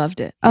 He loved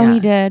it. Oh, yeah. He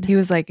did. He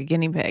was like a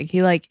guinea pig.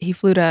 He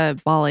flew to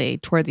Bali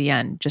toward the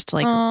end just to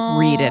like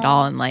read it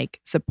all and like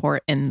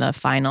support in the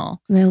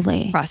final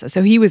process.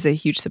 So he was a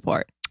huge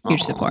support.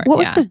 Huge support. What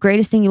was the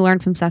greatest thing you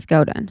learned from Seth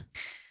Godin?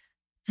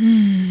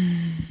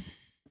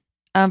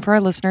 For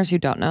our listeners who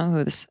don't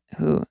know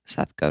who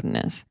Seth Godin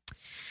is,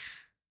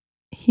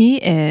 he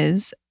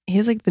is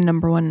like the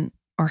number one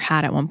or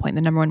had at one point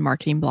the #1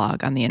 marketing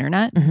blog on the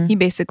internet. Mhm. He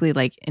basically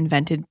like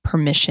invented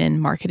permission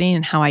marketing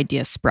and how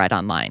ideas spread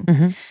online.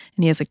 Mhm. And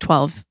he has like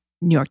 12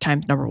 New York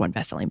Times #1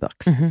 bestselling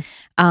books. Mhm.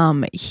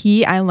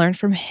 I learned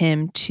from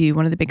him to,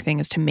 one of the big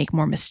things is to make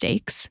more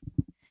mistakes.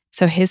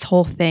 So his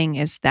whole thing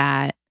is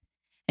that,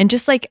 and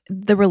just like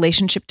the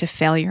relationship to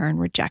failure and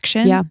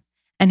rejection. Yeah.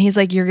 And he's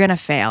like, you're going to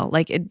fail.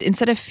 Like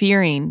instead of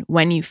fearing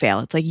when you fail,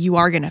 it's like, you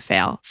are going to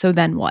fail. So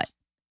then what?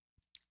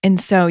 And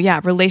so,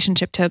 yeah,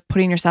 relationship to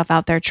putting yourself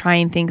out there,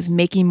 trying things,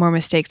 making more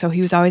mistakes. So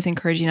he was always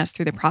encouraging us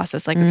through the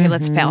process. Like, okay,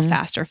 let's fail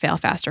faster, fail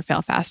faster,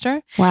 fail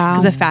faster. Wow.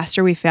 Because the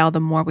faster we fail, the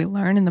more we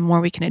learn and the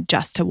more we can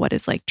adjust to what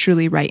is like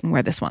truly right and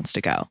where this wants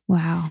to go.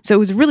 Wow. So it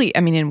was really,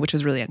 which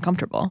was really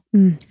uncomfortable.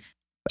 Do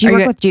you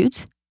work with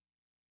dudes?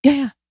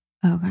 Yeah.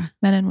 Okay.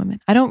 Men and women.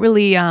 I don't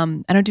really, I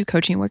don't do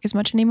coaching work as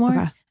much anymore.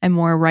 Okay. I'm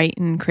more write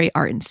and create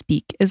art and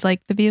speak is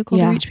like the vehicle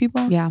to reach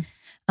people. Yeah.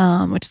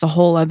 Which is a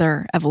whole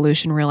other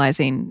evolution,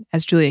 realizing,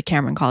 as Julia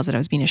Cameron calls it, I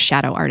was being a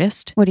shadow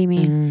artist. What do you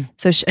mean?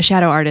 So a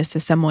shadow artist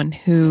is someone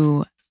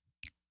who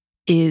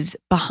is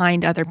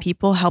behind other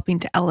people, helping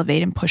to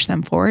elevate and push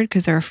them forward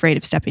because they're afraid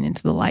of stepping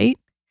into the light.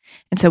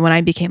 And so when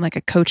I became like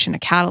a coach and a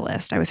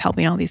catalyst, I was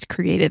helping all these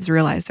creatives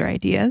realize their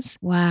ideas.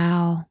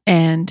 Wow.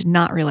 And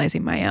not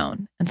realizing my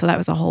own. And so that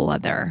was a whole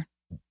other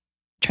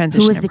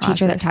transition. Who was the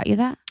teacher that taught you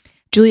that?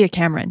 Julia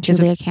Cameron. She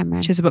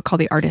Cameron. has a book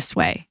called The Artist's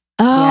Way.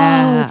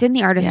 Oh, it's in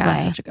The Artist's Way.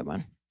 Such a good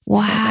one.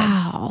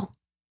 Wow.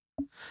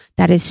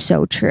 That is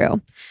so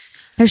true.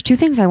 There's two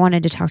things I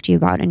wanted to talk to you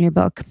about in your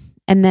book.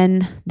 And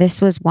then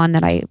this was one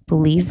that I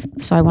believe,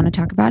 so I want to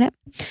talk about it.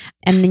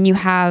 And then you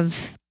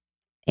have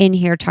in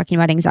here talking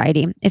about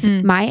anxiety. If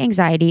my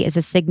anxiety is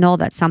a signal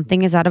that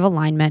something is out of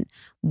alignment,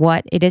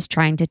 what it is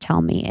trying to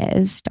tell me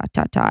is ...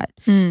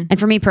 And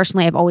for me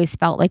personally, I've always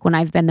felt like when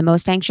I've been the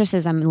most anxious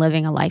is I'm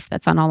living a life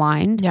that's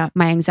unaligned. Yeah.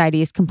 My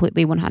anxiety is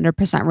completely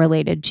 100%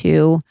 related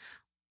to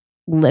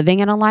living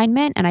in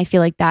alignment. And I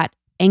feel like that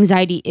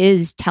anxiety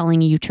is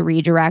telling you to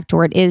redirect,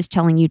 or it is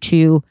telling you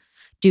to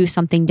do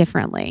something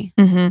differently,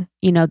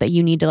 that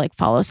you need to like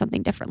follow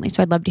something differently.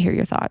 So I'd love to hear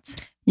your thoughts.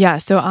 Yeah.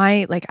 So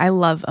I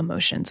love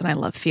emotions and I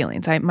love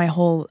feelings. My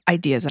whole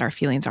idea is that our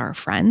feelings are our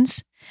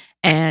friends.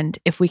 And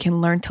if we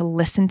can learn to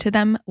listen to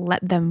them,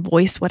 let them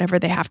voice whatever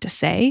they have to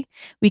say,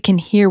 we can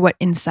hear what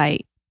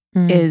insight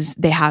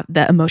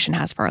the emotion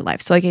has for our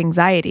life. So like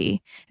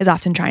anxiety is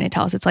often trying to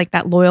tell us, it's like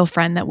that loyal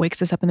friend that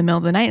wakes us up in the middle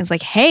of the night and is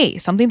like, hey,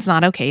 something's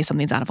not okay.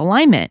 Something's out of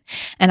alignment.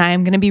 And I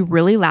am going to be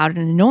really loud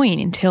and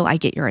annoying until I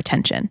get your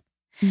attention.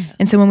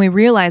 And so when we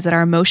realize that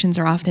our emotions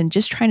are often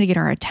just trying to get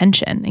our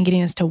attention and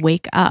getting us to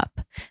wake up,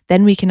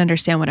 then we can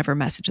understand whatever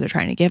message they're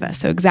trying to give us.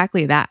 So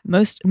exactly that.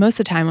 Most of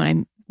the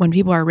time when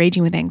people are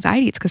raging with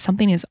anxiety, it's because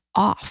something is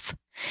off.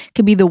 It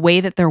could be the way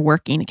that they're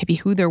working. It could be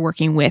who they're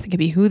working with. It could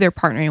be who they're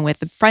partnering with,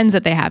 the friends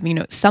that they have,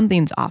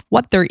 something's off,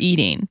 what they're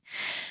eating.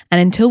 And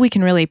until we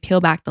can really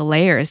peel back the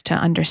layers to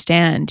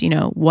understand,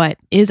 what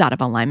is out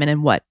of alignment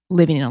and what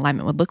living in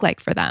alignment would look like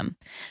for them,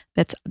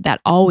 that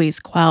always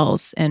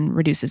quells and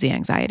reduces the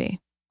anxiety.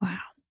 Wow.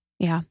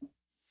 Yeah.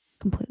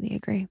 Completely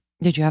agree.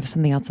 Did you have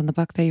something else in the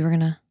book that you were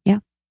going to? Yeah.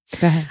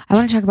 Go ahead. I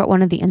want to talk about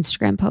one of the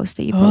Instagram posts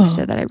that you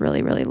posted that I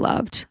really, really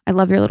loved. I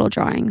love your little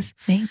drawings.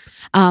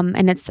 Thanks.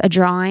 And it's a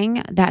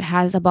drawing that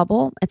has a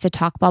bubble. It's a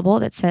talk bubble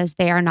that says,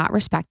 they are not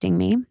respecting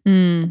me.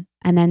 And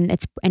then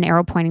it's an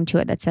arrow pointing to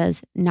it that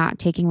says, not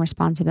taking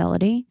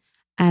responsibility.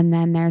 And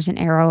then there's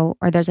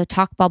there's a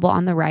talk bubble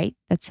on the right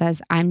that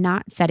says, I'm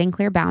not setting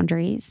clear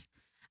boundaries.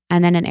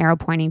 And then an arrow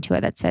pointing to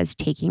it that says,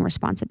 taking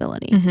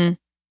responsibility.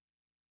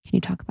 Can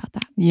you talk about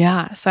that?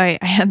 Yeah. So I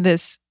had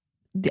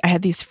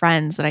these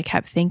friends that I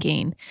kept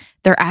thinking,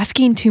 they're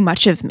asking too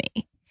much of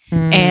me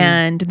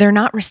and they're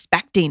not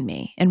respecting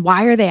me. And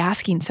why are they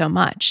asking so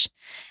much?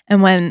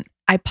 And when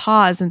I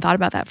paused and thought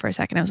about that for a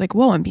second, I was like,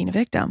 whoa, I'm being a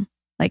victim.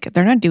 Like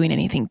they're not doing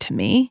anything to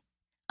me.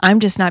 I'm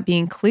just not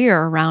being clear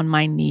around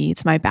my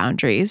needs, my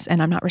boundaries,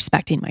 and I'm not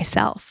respecting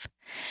myself.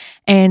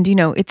 And,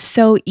 it's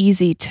so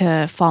easy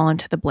to fall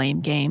into the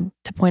blame game,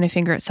 to point a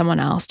finger at someone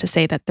else, to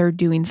say that they're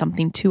doing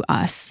something to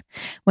us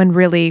when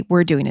really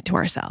we're doing it to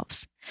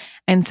ourselves.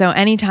 And so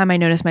anytime I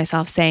notice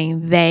myself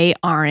saying they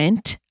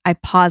aren't, I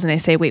pause and I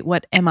say, wait,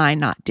 what am I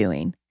not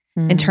doing?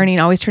 And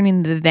always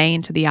turning the they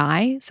into the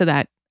I so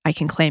that I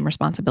can claim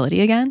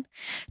responsibility again,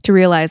 to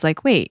realize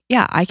like, wait,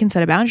 yeah, I can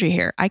set a boundary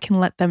here. I can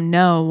let them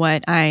know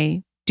what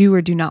I do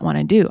or do not want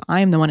to do. I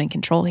am the one in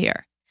control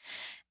here.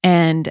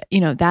 And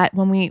that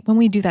when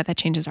we do that, that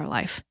changes our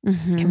life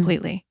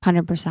completely.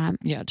 100%.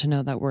 Yeah, to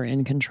know that we're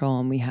in control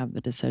and we have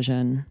the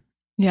decision.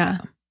 Yeah.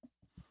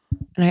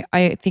 And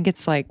I think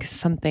it's like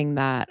something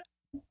that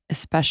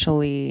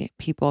especially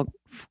people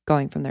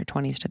going from their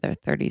 20s to their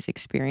 30s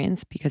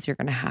experience, because you're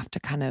going to have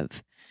to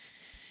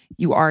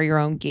you are your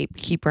own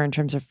gatekeeper in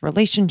terms of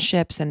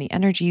relationships and the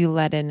energy you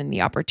let in and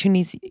the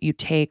opportunities you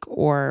take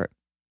or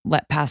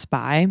let pass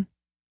by.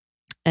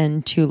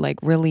 And to like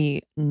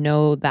really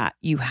know that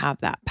you have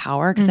that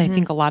power. Because I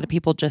think a lot of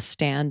people just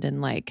stand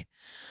and like,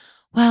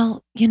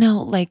 well,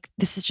 like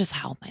this is just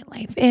how my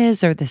life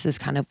is, or this is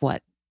kind of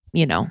what,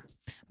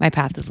 my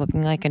path is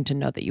looking like, and to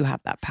know that you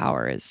have that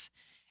power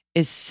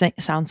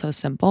sounds so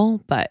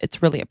simple, but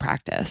it's really a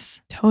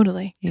practice.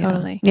 Totally.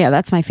 Yeah,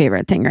 that's my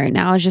favorite thing right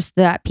now is just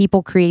that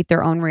people create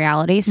their own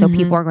reality. So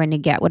people are going to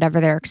get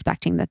whatever they're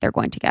expecting that they're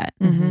going to get.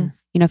 You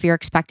know, if you're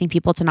expecting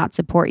people to not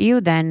support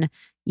you, then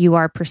you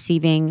are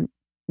perceiving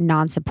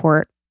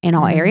non-support in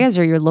all areas,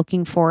 or you're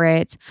looking for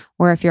it.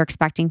 Or if you're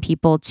expecting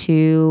people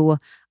to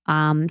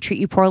treat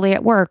you poorly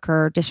at work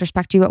or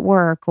disrespect you at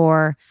work,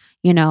 or,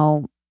 you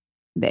know,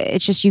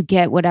 it's just you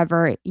get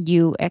whatever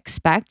you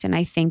expect. And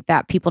I think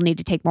that people need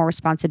to take more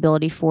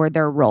responsibility for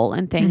their role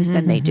in things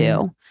than they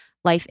do.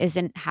 Life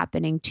isn't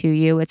happening to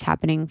you, it's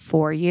happening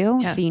for you.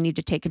 Yes. So you need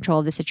to take control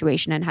of the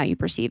situation and how you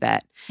perceive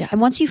it. Yes.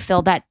 And once you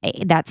fill that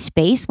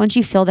space, once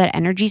you fill that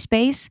energy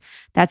space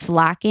that's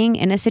lacking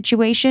in a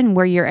situation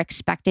where you're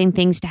expecting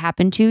things to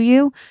happen to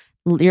you,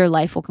 your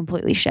life will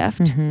completely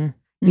shift.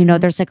 You know,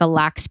 there's like a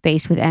lack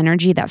space with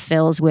energy that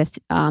fills with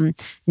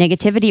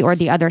negativity or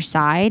the other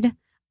side.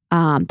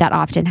 That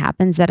often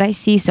happens that I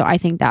see. So I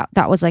think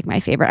that was like my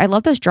favorite. I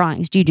love those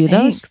drawings. Do you do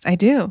those? I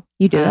do.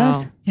 You do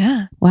those?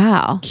 Yeah.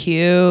 Wow.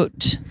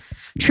 Cute.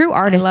 True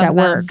artist at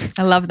work.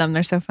 I love them.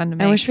 They're so fun to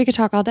make. I wish we could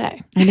talk all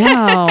day, I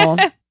know.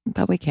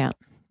 but we can't.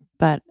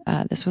 But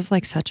this was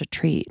like such a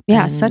treat.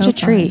 Yeah, And such so a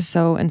treat. fun.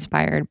 So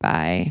inspired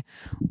by,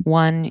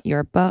 one,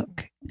 your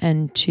book,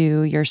 and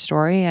two, your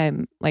story.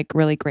 I'm like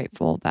really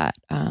grateful that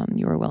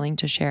you were willing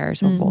to share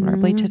so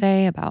vulnerably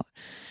today about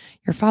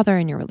your father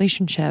and your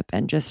relationship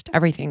and just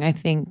everything. I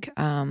think,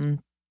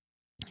 and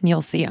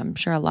you'll see, I'm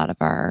sure a lot of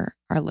our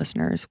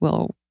listeners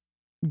will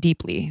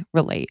deeply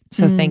relate.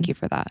 So thank you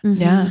for that.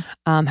 Yeah.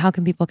 How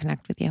can people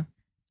connect with you?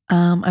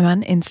 I'm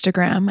on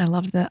Instagram.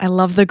 I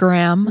love the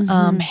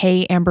gram.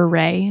 Hey Amber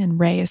Rae, and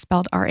Rae is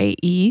spelled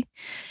RAE.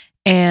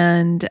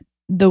 And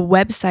the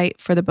website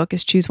for the book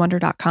is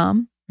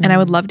choosewonder.com. And I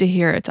would love to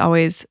hear, it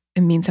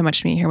means so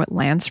much to me to hear what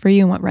lands for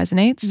you and what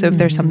resonates. So if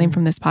there's something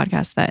from this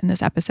podcast that in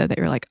this episode that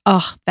you're like,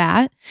 oh,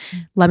 that,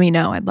 let me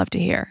know. I'd love to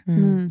hear.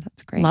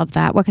 That's great. Love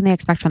that. What can they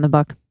expect from the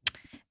book?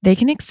 They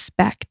can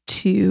expect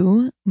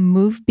to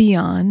move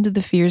beyond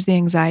the fears, the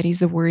anxieties,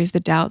 the worries,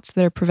 the doubts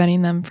that are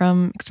preventing them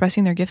from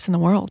expressing their gifts in the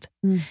world.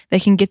 They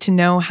can get to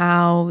know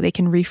how they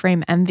can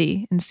reframe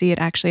envy and see it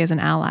actually as an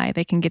ally.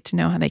 They can get to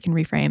know how they can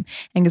reframe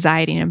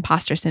anxiety and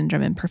imposter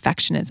syndrome and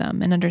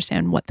perfectionism and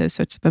understand what those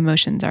sorts of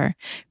emotions are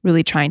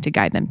really trying to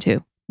guide them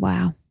to.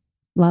 Wow.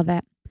 Love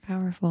it.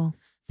 Powerful.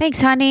 Thanks,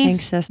 honey.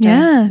 Thanks, sister.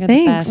 Yeah, You're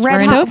thanks. The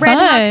best. Red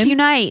Hawks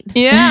unite.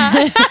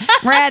 Yeah.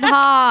 Red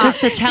Hawks. Just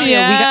to tell you,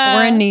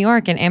 we're in New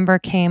York, and Amber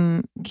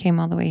came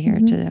all the way here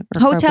to record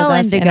Hotel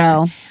with us in Indigo.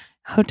 our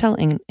Hotel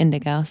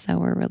Indigo. So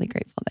we're really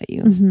grateful that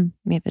you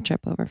made the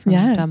trip over from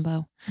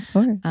Dumbo. Of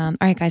course. All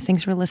right, guys.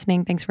 Thanks for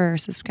listening. Thanks for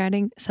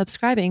subscribing,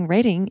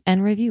 rating,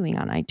 and reviewing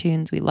on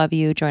iTunes. We love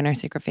you. Join our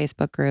secret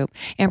Facebook group.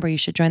 Amber, you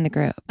should join the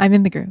group. I'm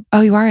in the group.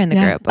 Oh, you are in the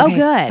group. Oh, Okay.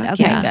 good.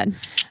 Okay, Yeah. good.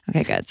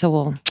 Okay, good. So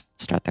we'll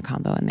start the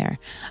combo in there.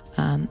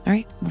 All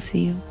right, we'll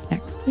see you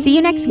next. See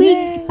you next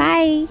week.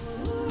 Bye.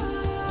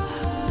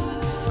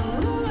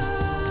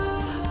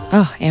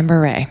 Oh, Amber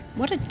Rae.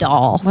 What a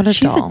doll.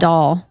 She's a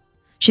doll.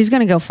 She's going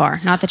to go far.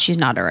 Not that she's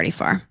not already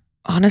far.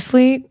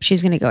 Honestly,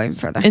 She's going to go even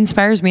further.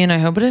 inspires me, and I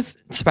hope it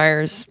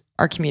inspires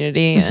our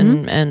community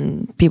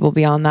and people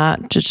beyond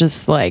that to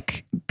just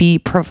like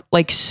be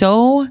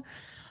so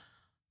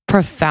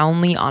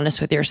profoundly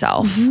honest with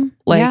yourself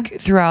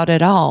throughout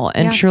it all.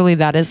 And truly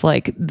that is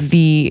like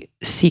the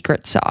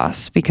secret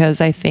sauce,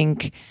 because I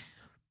think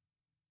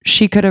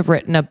she could have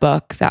written a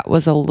book that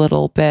was a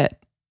little bit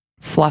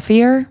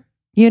fluffier,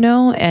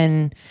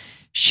 and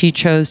she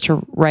chose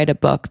to write a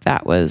book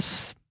that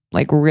was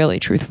like really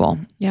truthful.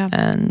 Yeah.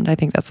 And I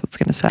think that's what's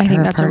going to set her apart. I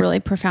think that's a really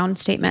profound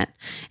statement.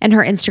 And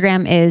her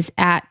Instagram is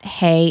at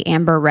Hey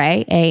Amber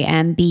Rae,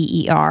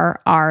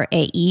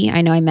 AMBERRAE.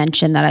 I know I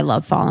mentioned that I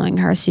love following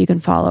her, so you can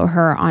follow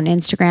her on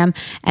Instagram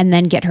and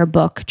then get her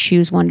book,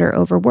 Choose Wonder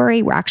Over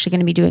Worry. We're actually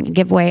going to be doing a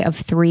giveaway of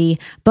 3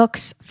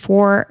 books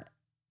for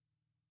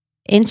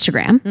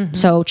Instagram.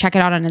 So check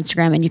it out on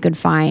Instagram and you could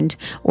find,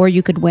 or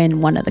you could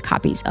win one of the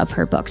copies of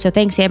her book. So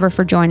thanks, Amber,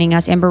 for joining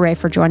us. Amber Rae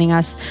for joining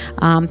us.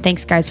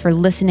 Thanks, guys, for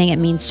listening. It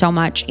means so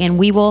much. And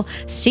we will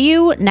see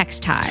you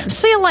next time.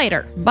 See you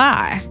later.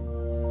 Bye.